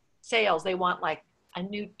do sales, they want like a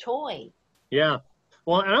new toy. Yeah.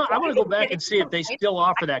 Well, I want to go back and see if they still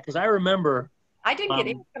offer that, because I remember. I didn't get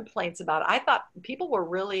any complaints about it. I thought people were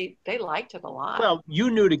they liked it a lot. Well, you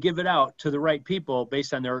knew to give it out to the right people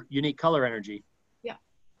based on their unique color energy. Yeah.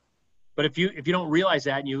 But if you don't realize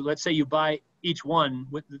that, and let's say you buy each one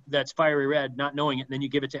that's Fiery Red, not knowing it, and then you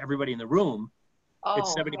give it to everybody in the room,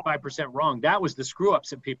 it's 75% wrong. That was the screw ups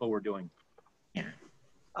that people were doing. Yeah.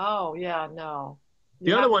 Oh yeah, no.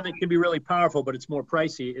 The other one that can be really powerful, but it's more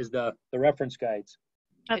pricey, is the reference guides.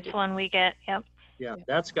 That's the one we get. Yep. Yeah,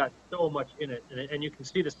 that's got so much in it, and you can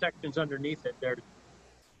see the sections underneath it.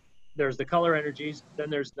 There's the color energies,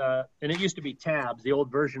 then there's and it used to be tabs. The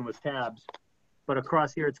old version was tabs, but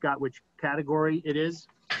across here it's got which category it is.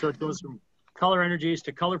 So it goes from color energies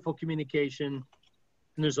to colorful communication,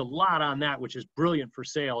 and there's a lot on that, which is brilliant for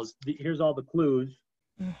sales. Here's all the clues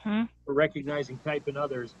for recognizing type and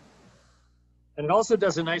others. And it also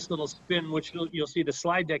does a nice little spin, which you'll see the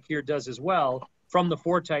slide deck here does as well, from the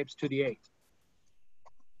 4 types to the 8.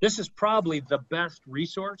 This is probably the best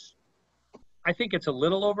resource. I think it's a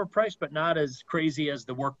little overpriced, but not as crazy as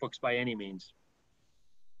the workbooks by any means.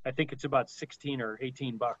 I think it's about 16 or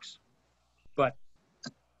 18 bucks. But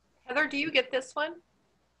Heather, do you get this one?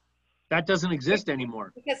 That doesn't exist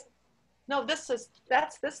anymore. Because no, that's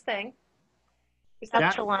this thing.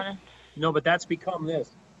 That's the one. No, but that's become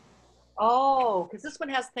this. Oh, because this one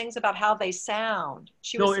has things about how they sound.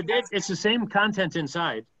 It's the same content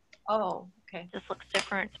inside. Oh, okay. This looks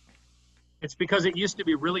different. It's because it used to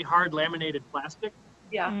be really hard laminated plastic.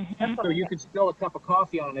 Yeah. So you could spill a cup of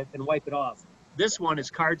coffee on it and wipe it off. This one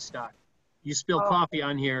is cardstock. You spill coffee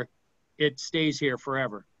on here, it stays here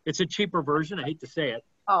forever. It's a cheaper version. I hate to say it.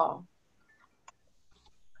 Oh.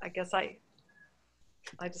 I guess I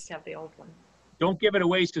just have the old one. Don't give it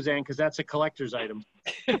away, Suzanne, because that's a collector's item.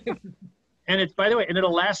 And it's, by the way, and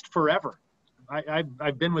it'll last forever.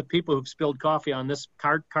 I've been with people who've spilled coffee on this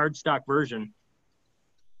cardstock version.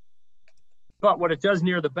 But what it does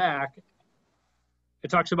near the back, it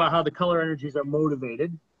talks about how the color energies are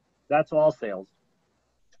motivated. That's all sales.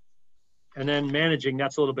 And then managing,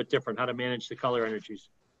 that's a little bit different, how to manage the color energies.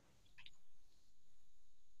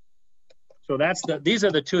 So these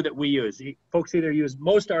are the 2 that we use. Folks either use,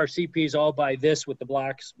 most RCPs all buy this with the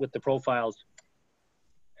blocks, with the profiles.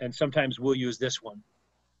 And sometimes we'll use this one,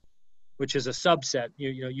 which is a subset.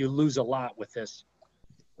 You lose a lot with this,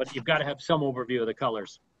 but you've got to have some overview of the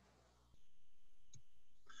colors.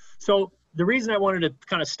 So the reason I wanted to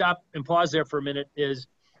kind of stop and pause there for a minute is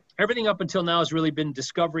everything up until now has really been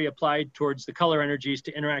discovery applied towards the color energies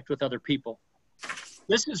to interact with other people.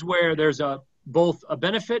 This is where there's both a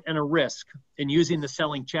benefit and a risk in using the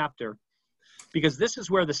selling chapter, because this is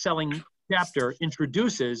where the selling chapter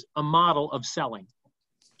introduces a model of selling.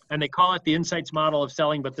 And they call it the Insights model of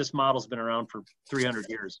selling, but this model's been around for 300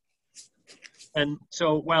 years. And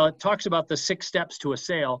so while it talks about the 6 steps to a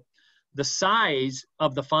sale, the size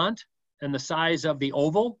of the font and the size of the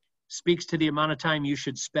oval speaks to the amount of time you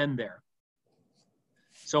should spend there.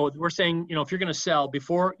 So we're saying, you know, if you're going to sell,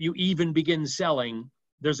 before you even begin selling,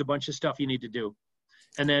 there's a bunch of stuff you need to do.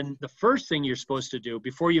 And then the first thing you're supposed to do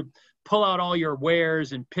before you pull out all your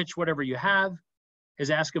wares and pitch whatever you have is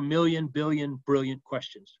ask a million, billion, brilliant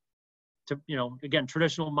questions. To, you know, again,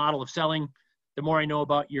 traditional model of selling, the more I know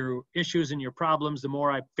about your issues and your problems, the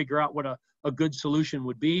more I figure out what a good solution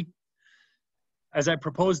would be. As I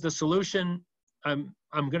propose the solution, I'm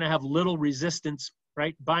going to have little resistance,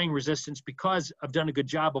 right? Buying resistance, because I've done a good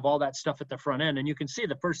job of all that stuff at the front end. And you can see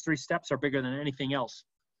the first 3 steps are bigger than anything else.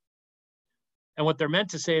 And what they're meant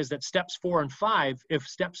to say is that steps 4 and 5, if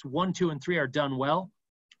steps 1, 2, and 3 are done well,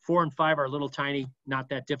 4 and 5 are a little tiny, not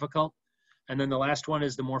that difficult. And then the last one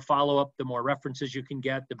is the more follow-up, the more references you can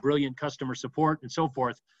get, the brilliant customer support and so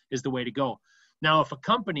forth is the way to go. Now, if a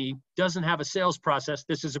company doesn't have a sales process,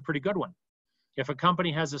 this is a pretty good one. If a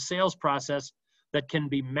company has a sales process that can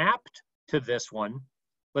be mapped to this one,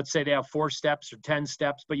 let's say they have 4 steps or 10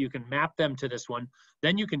 steps, but you can map them to this one,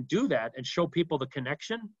 then you can do that and show people the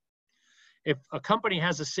connection. If a company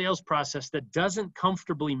has a sales process that doesn't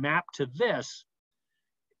comfortably map to this,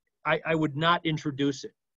 I would not introduce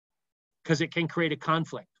it, because it can create a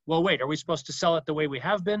conflict. Well, wait, are we supposed to sell it the way we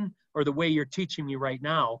have been or the way you're teaching me right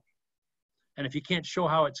now? And if you can't show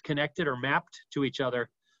how it's connected or mapped to each other,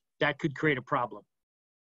 that could create a problem.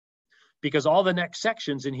 Because all the next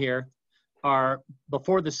sections in here are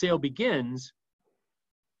before the sale begins,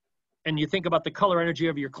 and you think about the color energy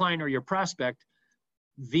of your client or your prospect,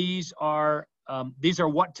 these are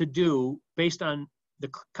what to do based on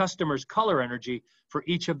the customer's color energy for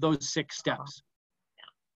each of those 6 steps.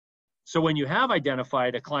 So when you have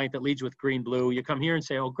identified a client that leads with green, blue, you come here and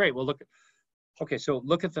say, oh, great, well, look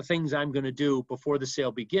at the things I'm going to do before the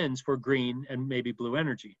sale begins for green and maybe blue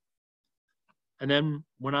energy. And then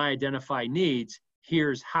when I identify needs,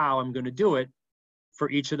 here's how I'm going to do it for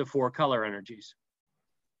each of the 4 color energies.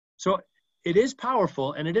 So it is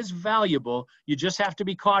powerful and it is valuable. You just have to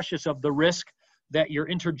be cautious of the risk that you're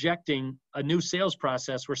interjecting a new sales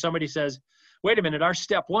process where somebody says, wait a minute, our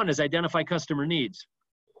step 1 is identify customer needs.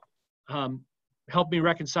 Help me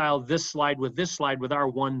reconcile this slide with our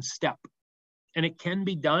 1 step. And it can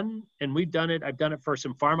be done, and we've done it. I've done it for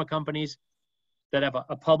some pharma companies that have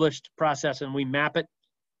a published process, and we map it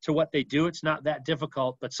to what they do. It's not that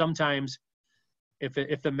difficult, but sometimes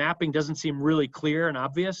if the mapping doesn't seem really clear and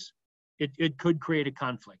obvious, it could create a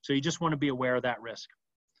conflict. So you just want to be aware of that risk.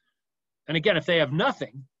 And again, if they have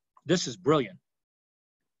nothing, this is brilliant,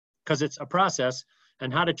 because it's a process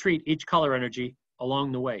and how to treat each color energy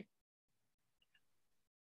along the way.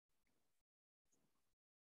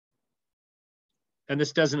 And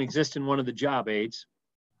this doesn't exist in one of the job aids.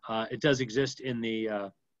 It does exist in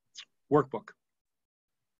the workbook.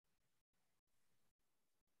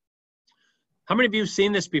 How many of you have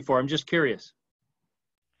seen this before? I'm just curious.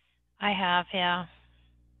 I have, yeah.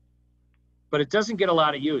 But it doesn't get a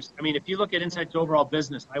lot of use. I mean, if you look at Insight's overall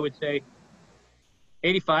business, I would say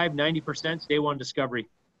 85, 90% day 1 discovery.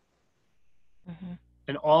 Mm-hmm.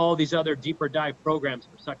 And all these other deeper dive programs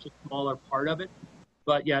are such a smaller part of it,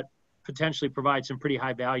 but yet potentially provide some pretty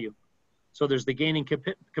high value. So there's the gaining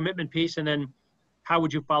commitment piece, and then how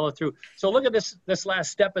would you follow through? So look at this last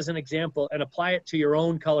step as an example and apply it to your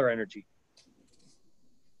own color energy.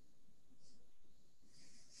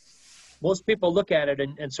 Most people look at it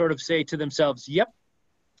and sort of say to themselves, yep,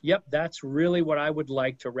 that's really what I would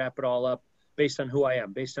like to wrap it all up based on who I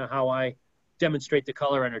am, based on how I demonstrate the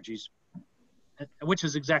color energies, which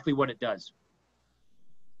is exactly what it does.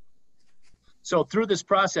 So through this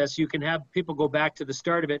process, you can have people go back to the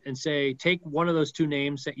start of it and say, take one of those 2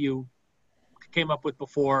 names that you came up with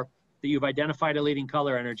before, that you've identified a leading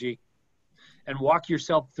color energy, and walk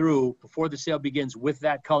yourself through before the sale begins with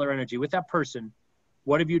that color energy, with that person.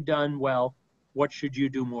 What have you done well? What should you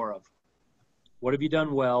do more of? What have you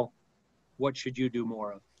done well? What should you do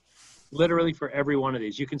more of? Literally for every one of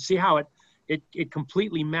these. You can see how it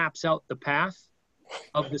completely maps out the path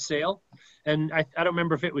of the sale. And I don't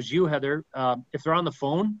remember if it was you, Heather, if they're on the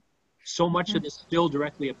phone, so much of this still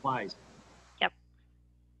directly applies. Yep.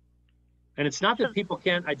 And it's not that people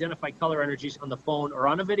can't identify color energies on the phone or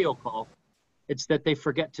on a video call. It's that they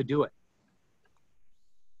forget to do it.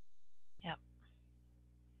 Yep.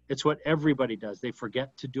 It's what everybody does. They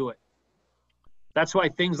forget to do it. That's why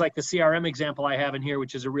things like the CRM example I have in here,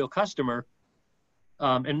 which is a real customer,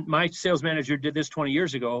 and my sales manager did this 20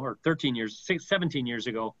 years ago, or 17 years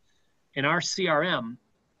ago. In our CRM,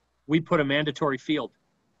 we put a mandatory field,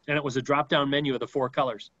 and it was a drop-down menu of the 4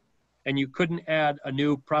 colors. And you couldn't add a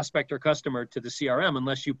new prospect or customer to the CRM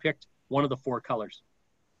unless you picked one of the 4 colors.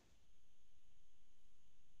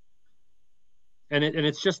 And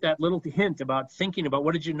it's just that little hint about thinking about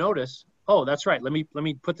what did you notice? Oh, that's right. Let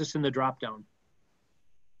me put this in the drop down.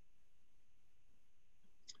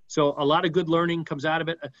 So a lot of good learning comes out of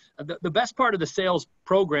it. The best part of the sales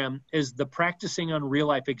program is the practicing on real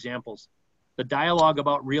life examples, the dialogue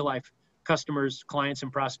about real life customers, clients,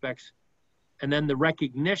 and prospects, and then the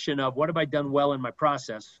recognition of what have I done well in my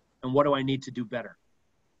process and what do I need to do better.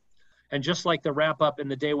 And just like the wrap up in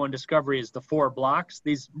the day one discovery is the 4 blocks,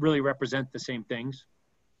 these really represent the same things.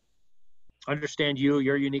 Understand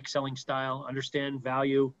your unique selling style, understand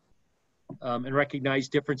value, and recognize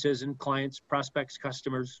differences in clients, prospects,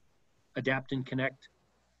 customers, adapt and connect,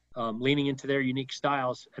 leaning into their unique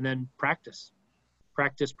styles, and then practice,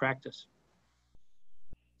 practice, practice.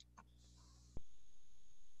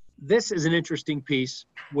 This is an interesting piece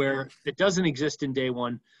where it doesn't exist in day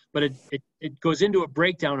one, but it goes into a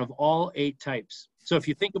breakdown of all 8 types. So if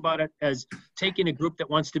you think about it as taking a group that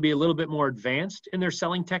wants to be a little bit more advanced in their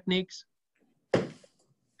selling techniques,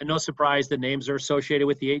 and no surprise, the names are associated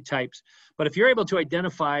with the 8 types. But if you're able to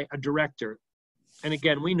identify a director, and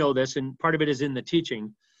again, we know this, and part of it is in the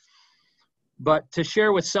teaching, but to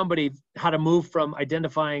share with somebody how to move from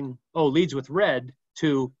identifying, oh, leads with red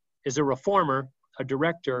to is a reformer, a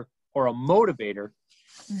director, or a motivator,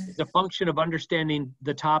 is a function of understanding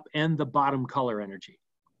the top and the bottom color energy.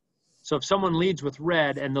 So if someone leads with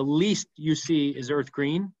red and the least you see is earth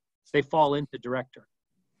green, they fall into director.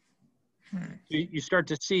 You start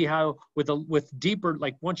to see how with deeper,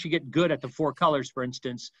 like once you get good at the 4 colors, for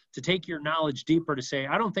instance, to take your knowledge deeper to say,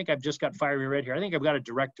 I don't think I've just got fiery red here. I think I've got a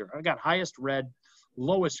director. I've got highest red,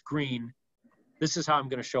 lowest green. This is how I'm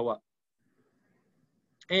going to show up.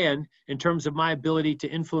 And in terms of my ability to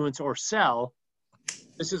influence or sell,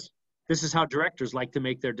 this is how directors like to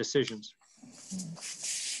make their decisions.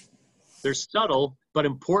 There's subtle but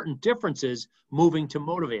important differences moving to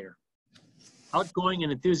motivator. Outgoing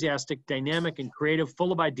and enthusiastic, dynamic and creative,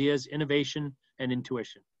 full of ideas, innovation, and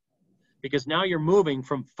intuition. Because now you're moving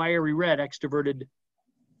from fiery red, extroverted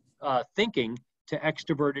thinking to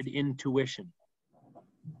extroverted intuition.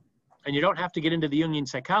 And you don't have to get into the Jungian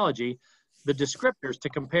psychology, the descriptors to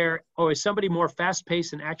compare, oh, is somebody more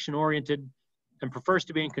fast-paced and action-oriented and prefers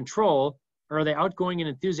to be in control, or are they outgoing and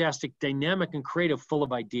enthusiastic, dynamic and creative, full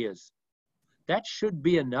of ideas? That should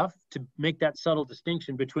be enough to make that subtle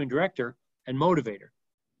distinction between director and motivator.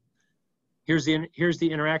 Here's the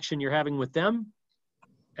interaction you're having with them.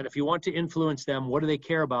 And if you want to influence them, what do they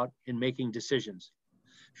care about in making decisions?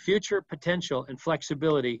 Future potential and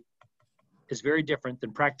flexibility is very different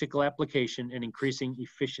than practical application and increasing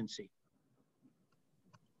efficiency.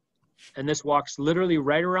 And this walks literally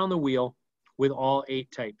right around the wheel with all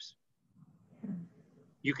 8 types.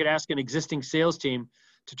 You could ask an existing sales team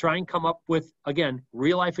to try and come up with, again,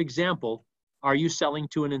 real life example. Are you selling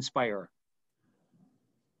to an inspirer?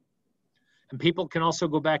 And people can also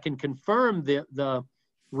go back and confirm the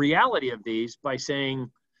reality of these by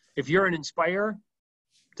saying, if you're an inspirer,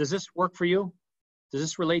 does this work for you? Does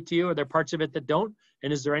this relate to you? Are there parts of it that don't?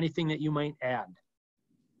 And is there anything that you might add?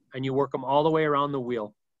 And you work them all the way around the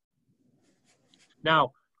wheel.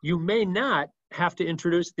 Now, you may not have to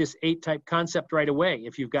introduce this 8 type concept right away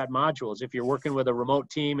if you've got modules. If you're working with a remote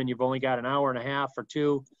team and you've only got an hour and a half or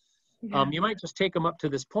 2, you might just take them up to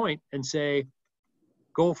this point and say,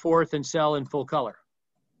 go forth and sell in full color,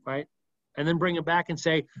 right? And then bring them back and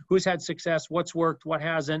say, who's had success, what's worked, what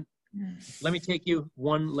hasn't. Let me take you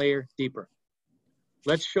 1 layer deeper.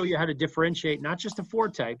 Let's show you how to differentiate not just the 4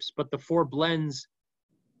 types, but the 4 blends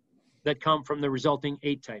that come from the resulting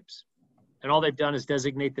 8 types. And all they've done is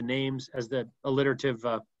designate the names as the alliterative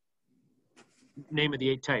name of the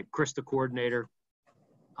 8 type. Chris, the coordinator,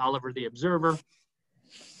 Oliver, the observer.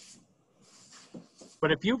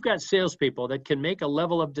 But if you've got salespeople that can make a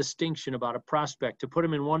level of distinction about a prospect to put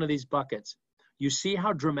them in one of these buckets, you see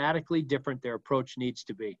how dramatically different their approach needs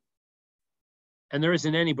to be. And there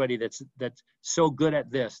isn't anybody that's so good at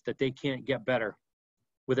this that they can't get better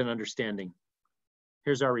with an understanding.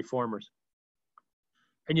 Here's our reformers.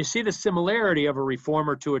 And you see the similarity of a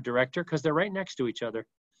reformer to a director because they're right next to each other,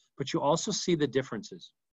 but you also see the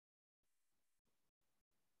differences.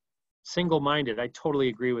 Single-minded, I totally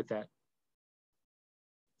agree with that.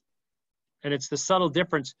 And it's the subtle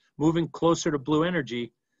difference moving closer to blue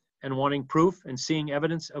energy and wanting proof and seeing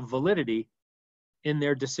evidence of validity in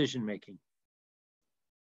their decision-making.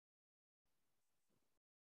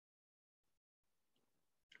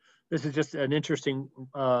 This is just an interesting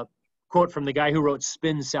quote from the guy who wrote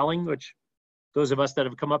Spin Selling, which those of us that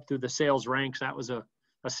have come up through the sales ranks, that was a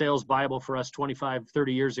sales Bible for us 25,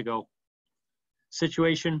 30 years ago.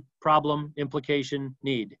 Situation, problem, implication,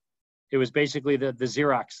 need. It was basically the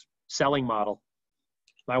Xerox selling model.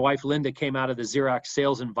 My wife, Linda, came out of the Xerox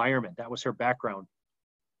sales environment. That was her background.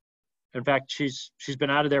 In fact, she's been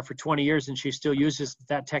out of there for 20 years and she still uses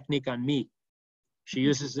that technique on me. She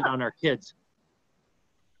uses it on our kids.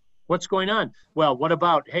 What's going on? Well, what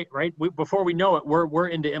about, hey, right? Before we know it, we're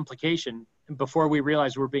into implication before we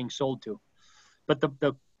realize we're being sold to. But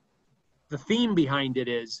the theme behind it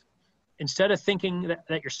is, instead of thinking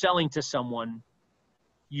that you're selling to someone,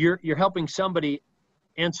 you're helping somebody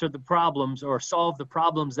answer the problems or solve the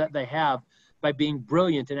problems that they have by being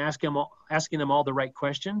brilliant and asking them all the right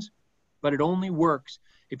questions. But it only works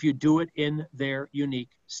if you do it in their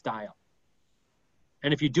unique style.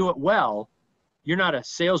 And if you do it well, you're not a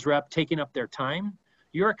sales rep taking up their time.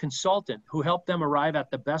 You're a consultant who helped them arrive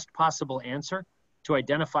at the best possible answer to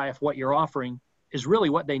identify if what you're offering is really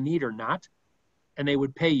what they need or not. And they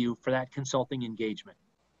would pay you for that consulting engagement.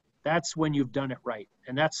 That's when you've done it right.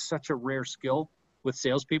 And that's such a rare skill with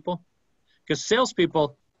salespeople. Because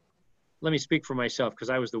salespeople, let me speak for myself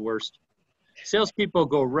because I was the worst. Salespeople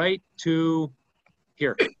go right to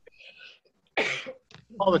here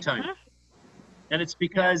all the time. And it's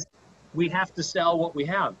because we have to sell what we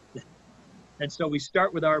have. And so we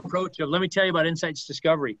start with our approach of, let me tell you about insights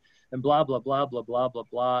discovery and blah, blah, blah, blah, blah, blah,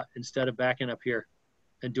 blah, instead of backing up here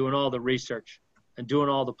and doing all the research and doing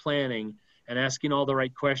all the planning and asking all the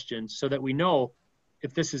right questions so that we know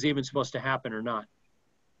if this is even supposed to happen or not.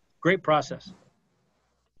 Great process.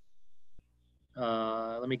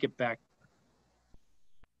 Let me get back.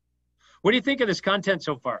 What do you think of this content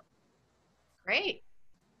so far? Great.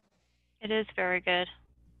 It is very good.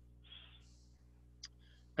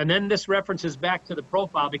 And then this references back to the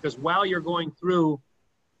profile, because while you're going through,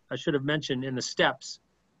 I should have mentioned in the steps,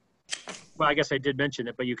 well, I guess I did mention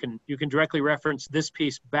it, but you can directly reference this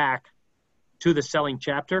piece back to the selling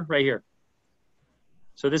chapter right here.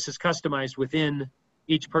 So this is customized within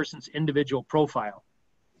each person's individual profile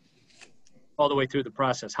all the way through the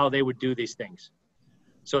process, how they would do these things.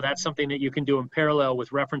 So that's something that you can do in parallel with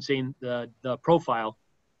referencing the profile.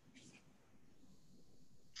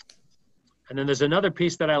 And then there's another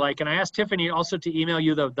piece that I like, and I asked Tiffany also to email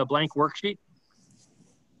you the blank worksheet.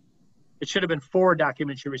 It should have been 4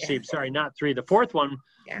 documents you received, sorry, not 3. The 4th one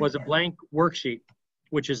was a blank worksheet,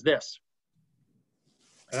 which is this.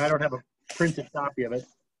 And I don't have a printed copy of it,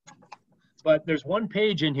 but there's one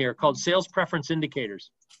page in here called Sales Preference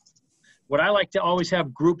Indicators. What I like to always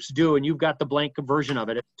have groups do, and you've got the blank version of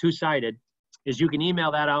it, it's 2-sided, is you can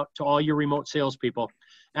email that out to all your remote salespeople,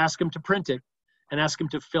 ask them to print it, and ask them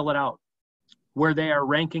to fill it out, where they are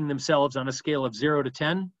ranking themselves on a scale of 0 to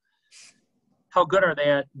 10. How good are they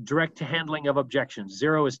at direct handling of objections?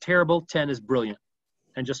 0 is terrible, 10 is brilliant.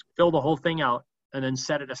 And just fill the whole thing out and then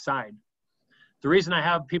set it aside. The reason I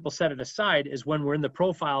have people set it aside is when we're in the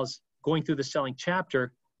profiles going through the selling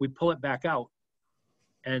chapter, we pull it back out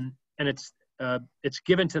and it's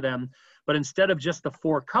given to them. But instead of just the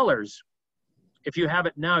 4 colors, if you have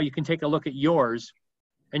it now, you can take a look at yours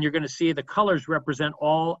and you're going to see the colors represent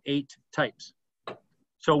all 8 types.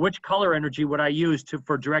 So which color energy would I use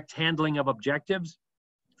for direct handling of objectives?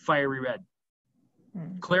 Fiery red.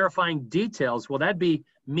 Clarifying details, well, that'd be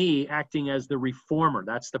me acting as the reformer.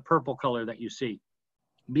 That's the purple color that you see.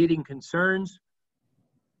 Meeting concerns,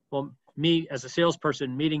 well, me as a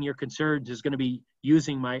salesperson, meeting your concerns is going to be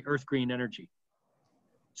using my earth green energy.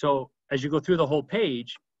 So as you go through the whole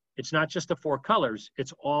page, it's not just the 4 colors,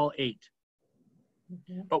 it's all 8.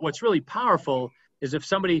 But what's really powerful is if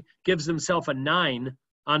somebody gives themselves a 9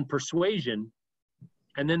 on persuasion,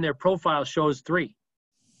 and then their profile shows 3,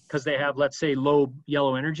 because they have, let's say, low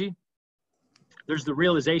yellow energy, there's the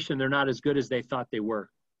realization they're not as good as they thought they were.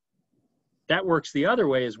 That works the other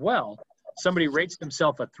way as well. Somebody rates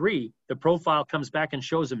themselves a 3, the profile comes back and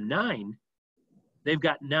shows them 9. They've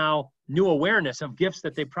got now new awareness of gifts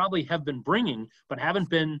that they probably have been bringing, but haven't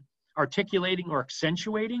been articulating or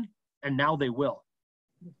accentuating, and now they will.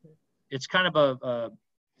 It's kind of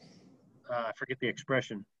I forget the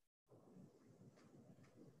expression.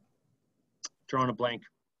 Drawing a blank.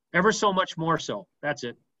 Ever so much more so. That's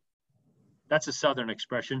it. That's a Southern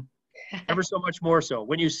expression. Ever so much more so.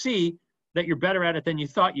 When you see that you're better at it than you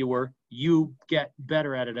thought you were, you get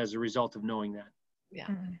better at it as a result of knowing that. Yeah.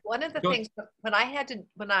 One of the things when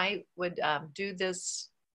I would do this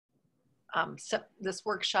this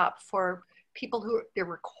workshop for people who they're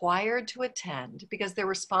required to attend because they're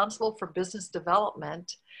responsible for business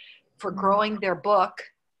development, for growing their book,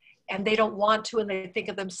 and they don't want to, and they think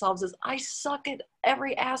of themselves as, I suck at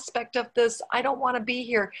every aspect of this, I don't want to be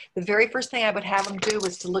here. The very first thing I would have them do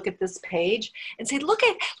was to look at this page and say, look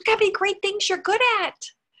how many great things you're good at.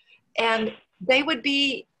 And they would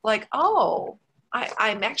be like, oh,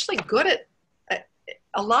 I'm actually good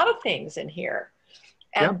a lot of things in here.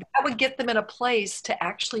 And that would get them in a place to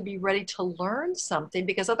actually be ready to learn something,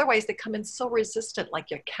 because otherwise they come in so resistant,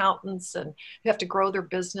 like accountants and who have to grow their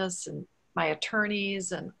business, and my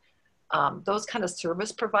attorneys and those kind of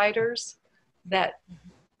service providers that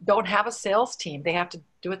don't have a sales team. They have to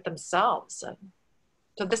do it themselves. And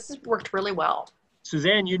so this has worked really well.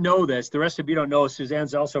 Suzanne, you know this. The rest of you don't know.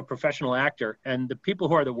 Suzanne's also a professional actor. And the people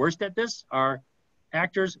who are the worst at this are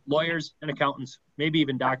actors, lawyers, and accountants, maybe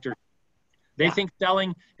even doctors. They think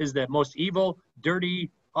selling is the most evil,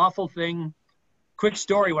 dirty, awful thing. Quick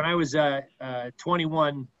story, when I was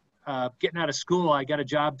 21, getting out of school, I got a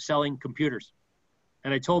job selling computers.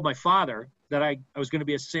 And I told my father that I was going to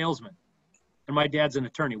be a salesman. And my dad's an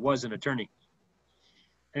attorney, was an attorney.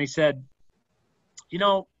 And he said, you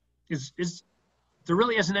know, there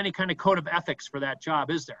really isn't any kind of code of ethics for that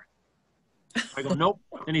job, is there? I go, nope.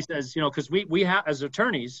 And he says, you know, because we have, as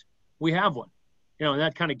attorneys, we have one. You know, and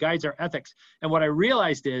that kind of guides our ethics. And what I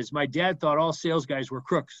realized is my dad thought all sales guys were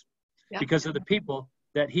crooks because of the people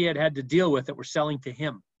that he had to deal with that were selling to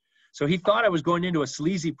him. So he thought I was going into a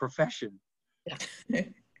sleazy profession. Yeah.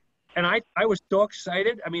 And I was so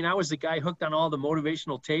excited. I mean, I was the guy hooked on all the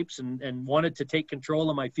motivational tapes and wanted to take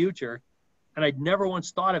control of my future. And I'd never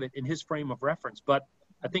once thought of it in his frame of reference. But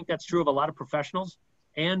I think that's true of a lot of professionals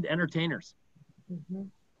and entertainers. Mm-hmm.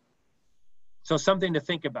 So something to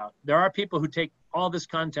think about. There are people who take all this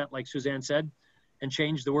content, like Suzanne said, and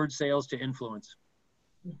change the word sales to influence.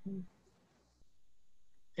 Mm-hmm.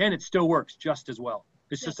 And it still works just as well.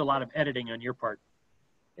 It's just a lot of editing on your part.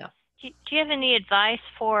 Yeah. Do you have any advice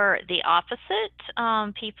for the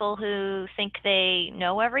opposite? People who think they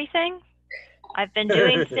know everything? I've been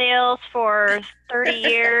doing sales for 30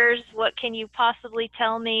 years. What can you possibly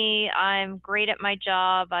tell me? I'm great at my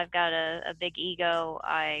job. I've got a big ego.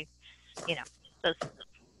 You know,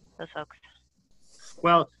 those folks.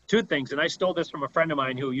 Well, two things, and I stole this from a friend of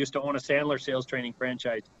mine who used to own a Sandler sales training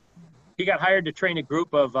franchise. He got hired to train a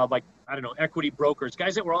group of equity brokers,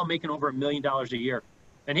 guys that were all making over $1 million a year,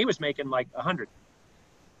 and he was making like 100.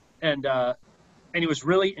 And he was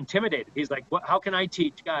really intimidated. He's like, how can I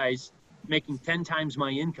teach guys making 10 times my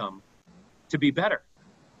income to be better?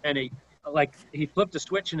 And he flipped a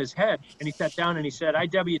switch in his head, and he sat down and he said, I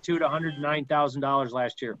W-2'd $109,000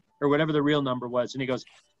 last year, or whatever the real number was. And he goes,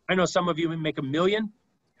 I know some of you make $1 million.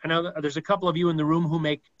 I know there's a couple of you in the room who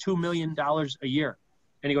make $2 million a year.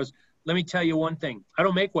 And he goes, let me tell you one thing. I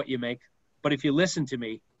don't make what you make, but if you listen to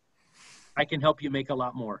me, I can help you make a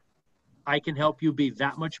lot more. I can help you be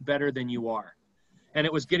that much better than you are. And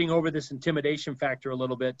it was getting over this intimidation factor a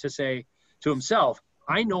little bit to say to himself,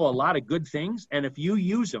 I know a lot of good things, and if you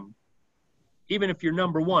use them, even if you're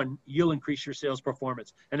number one, you'll increase your sales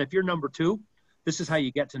performance. And if you're number two, this is how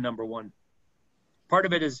you get to number one. Part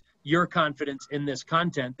of it is your confidence in this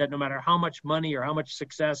content that no matter how much money or how much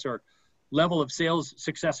success or level of sales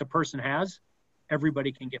success a person has,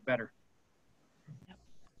 everybody can get better.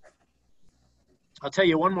 I'll tell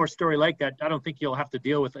you one more story like that. I don't think you'll have to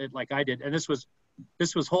deal with it like I did. And this was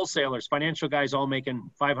wholesalers, financial guys all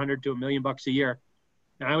making 500 to $1 million a year.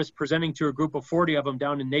 And I was presenting to a group of 40 of them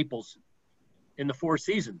down in Naples in the Four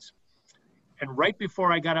Seasons. And right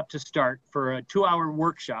before I got up to start for a 2-hour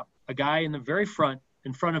workshop, a guy in the very front,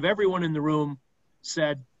 in front of everyone in the room,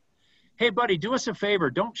 said, hey, buddy, do us a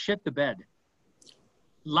favor. Don't shit the bed.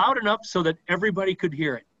 Loud enough so that everybody could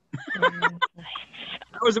hear it.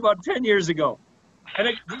 That was about 10 years ago. And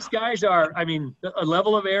these guys are, I mean, a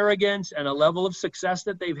level of arrogance and a level of success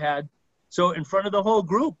that they've had. So in front of the whole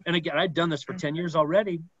group, and again, I'd done this for 10 years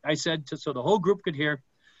already, I said, so the whole group could hear,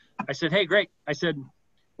 I said, hey, great. I said,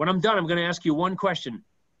 when I'm done, I'm going to ask you one question.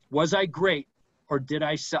 Was I great or did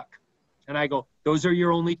I suck? And I go, those are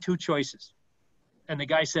your only two choices. And the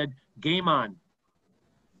guy said, game on.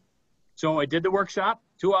 So I did the workshop,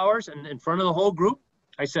 2 hours, and in front of the whole group,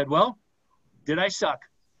 I said, well, did I suck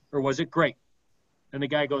or was it great? And the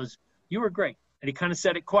guy goes, you were great. And he kind of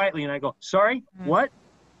said it quietly. And I go, sorry, what?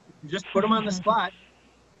 You just put him on the spot,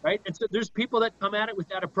 right? And so there's people that come at it with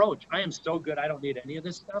that approach. I am so good. I don't need any of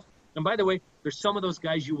this stuff. And by the way, there's some of those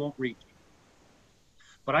guys you won't reach.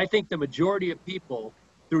 But I think the majority of people,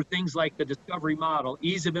 through things like the discovery model,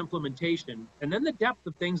 ease of implementation, and then the depth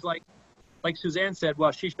of things like Suzanne said,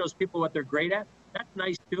 well, she shows people what they're great at. That's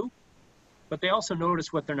nice too. But they also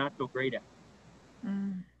notice what they're not so great at.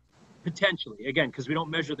 Potentially, again, because we don't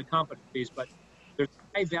measure the competencies, but there's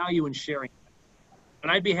high value in sharing.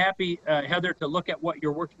 And I'd be happy, Heather, to look at what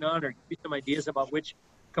you're working on or give you some ideas about which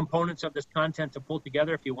components of this content to pull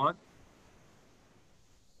together if you want.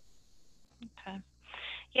 Okay.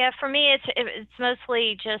 Yeah, for me, it's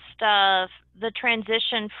mostly just the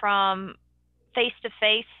transition from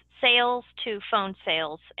face-to-face sales to phone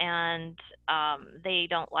sales, and they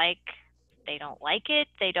don't like it.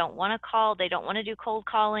 They don't want to call. They don't want to do cold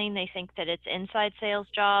calling. They think that it's inside sales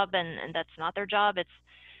job, and that's not their job. It's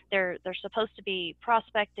they're supposed to be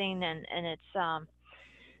prospecting, and it's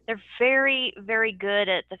they're very, very good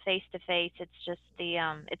at the face-to-face. It's just the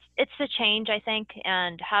it's the change, I think.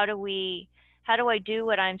 And how do I do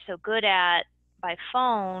what I'm so good at by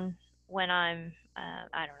phone when I'm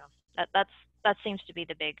I don't know. That seems to be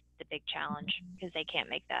the big challenge, because they can't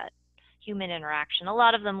make that human interaction. A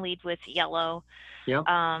lot of them lead with yellow Yep.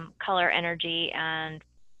 color energy, and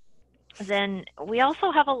then we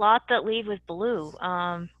also have a lot that lead with blue.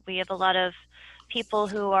 We have a lot of people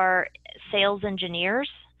who are sales engineers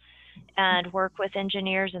and work with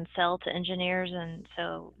engineers and sell to engineers, and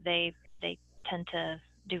so they tend to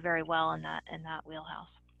do very well in that wheelhouse.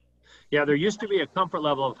 Yeah, there used to be a comfort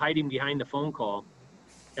level of hiding behind the phone call,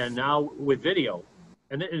 and now with video,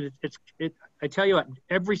 and I tell you what,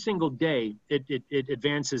 every single day it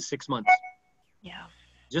advances 6 months. Yeah.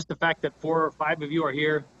 Just the fact that 4 or 5 of you are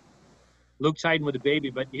here. Luke's hiding with a baby,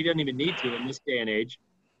 but he doesn't even need to in this day and age.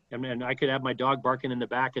 And I could have my dog barking in the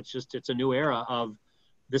back. It's a new era of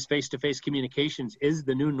this face-to-face communications is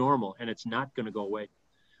the new normal, and it's not going to go away.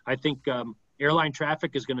 I think airline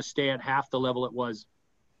traffic is going to stay at half the level it was.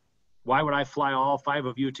 Why would I fly all 5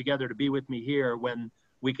 of you together to be with me here when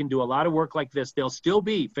we can do a lot of work like this? They'll still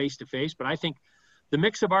be face-to-face, but I think the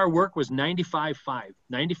mix of our work was 95-5,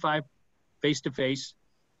 95 face-to-face,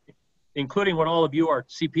 including what all of you, our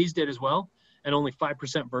CPs, did as well, and only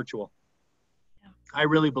 5% virtual. Yeah. I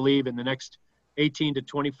really believe in the next 18 to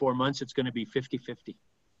 24 months, it's going to be 50-50.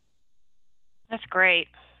 That's great.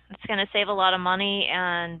 It's going to save a lot of money,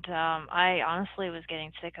 and I honestly was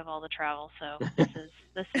getting sick of all the travel, so this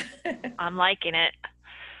is I'm liking it.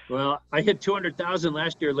 Well, I hit 200,000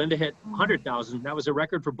 last year. Linda hit 100,000. That was a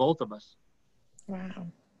record for both of us. Wow.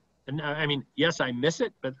 And I mean, yes, I miss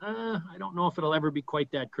it, but I don't know if it'll ever be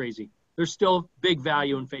quite that crazy. There's still big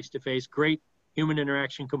value in face-to-face, great human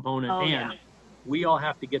interaction component, and we all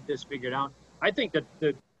have to get this figured out. I think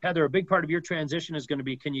that, Heather, a big part of your transition is going to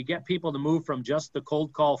be, can you get people to move from just the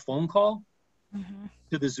cold call, phone call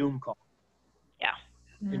to the Zoom call? Yeah.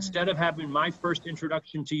 Instead of having my first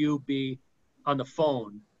introduction to you be on the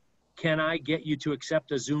phone, can I get you to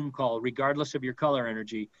accept a Zoom call regardless of your color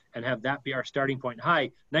energy and have that be our starting point?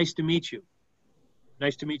 Hi, nice to meet you.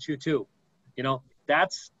 Nice to meet you too. You know,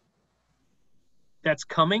 that's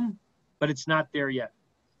coming, but it's not there yet.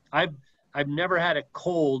 I've never had a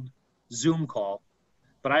cold Zoom call,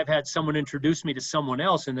 but I've had someone introduce me to someone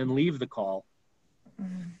else and then leave the call.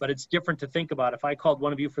 But it's different to think about. If I called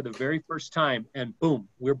one of you for the very first time and boom,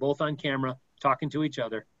 we're both on camera talking to each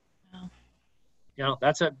other. Oh. You know,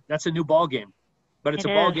 that's a new ball game, but it's a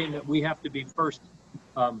ball game that we have to be first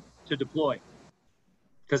to deploy,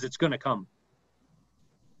 because it's going to come.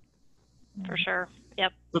 For sure.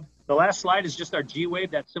 Yep. The last slide is just our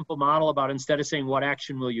G-Wave, that simple model about, instead of saying what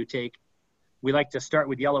action will you take, we like to start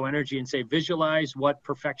with yellow energy and say, visualize what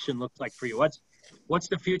perfection looks like for you. What's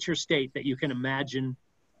the future state that you can imagine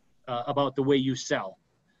about the way you sell?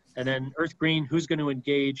 And then earth green, who's going to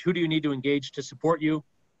engage? Who do you need to engage to support you?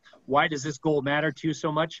 Why does this goal matter to you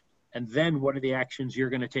so much? And then what are the actions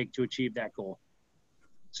you're going to take to achieve that goal?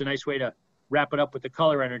 It's a nice way to wrap it up with the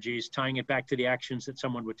color energies, tying it back to the actions that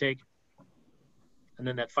someone would take. And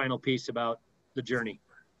then that final piece about the journey.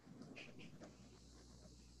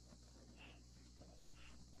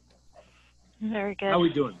 Very good. How are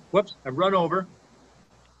we doing? Whoops, I've run over.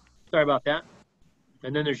 Sorry about that.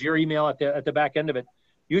 And then there's your email at the back end of it.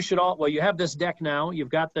 You should all, well, you have this deck now. You've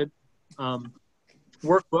got the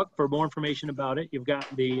workbook for more information about it. You've got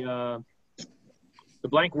the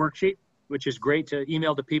blank worksheet, which is great to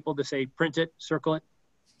email to people to say, print it, circle it,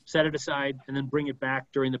 set it aside, and then bring it back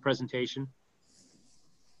during the presentation.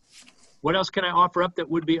 What else can I offer up that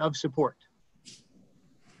would be of support?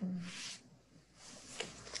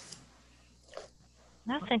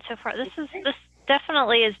 Nothing so far. This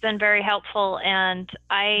definitely has been very helpful, and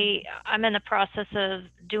I'm in the process of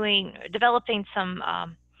developing some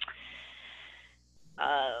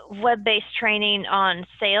web-based training on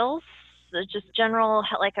sales, just general,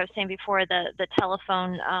 like I was saying before, the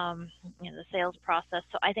telephone, the sales process.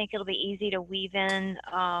 So I think it'll be easy to weave in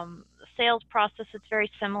the sales process. It's very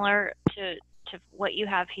similar to what you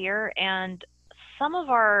have here, and some of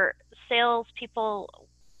our sales people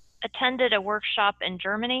attended a workshop in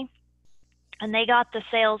Germany, and they got the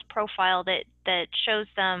sales profile that shows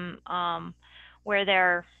them where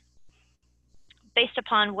they're, based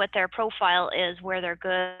upon what their profile is, where they're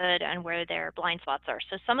good and where their blind spots are.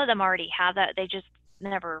 So some of them already have that. They just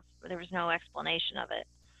there was no explanation of it.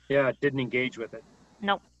 Yeah, it didn't engage with it.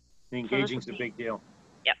 Nope. The engaging's a big deal.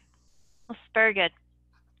 Yep. That's very good.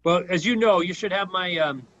 Well, as you know, you should have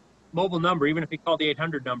my mobile number. Even if you call the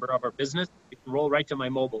 800 number of our business, you can roll right to my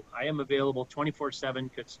mobile. I am available 24/7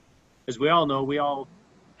 because, as we all know,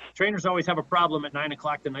 trainers always have a problem at 9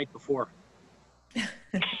 o'clock the night before.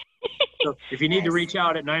 So if you need to reach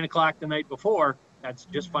out at 9 o'clock the night before, that's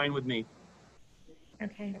just fine with me.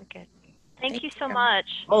 Okay. Very good. Thank you so much.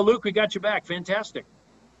 Oh, Luke, we got you back. Fantastic.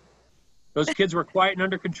 Those kids were quiet and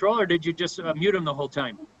under control, or did you just mute them the whole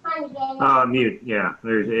time? Mute. Yeah,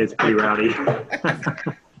 it's pretty rowdy.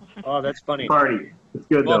 Oh, that's funny. Party. It's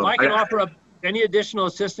good Well, though. if I can offer up any additional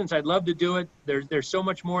assistance, I'd love to do it. There's so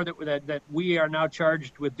much more that we are now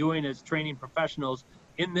charged with doing as training professionals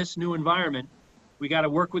in this new environment. We got to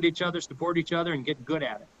work with each other, support each other, and get good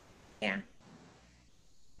at it. Yeah.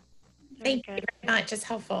 Very Thank you good. very much. It's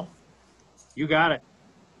helpful. You got it.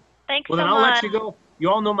 Thanks Well, so then I'll much. let you go. You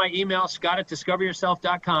all know my email,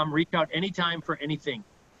 scott@discoveryourself.com. Reach out anytime for anything.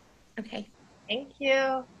 Okay. Thank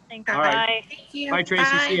you. Thanks. All right. Bye. Thank you. Bye,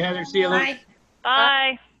 Tracy. See you, Heather. See you, Luke. Bye.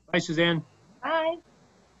 Bye. Bye, Suzanne. Bye.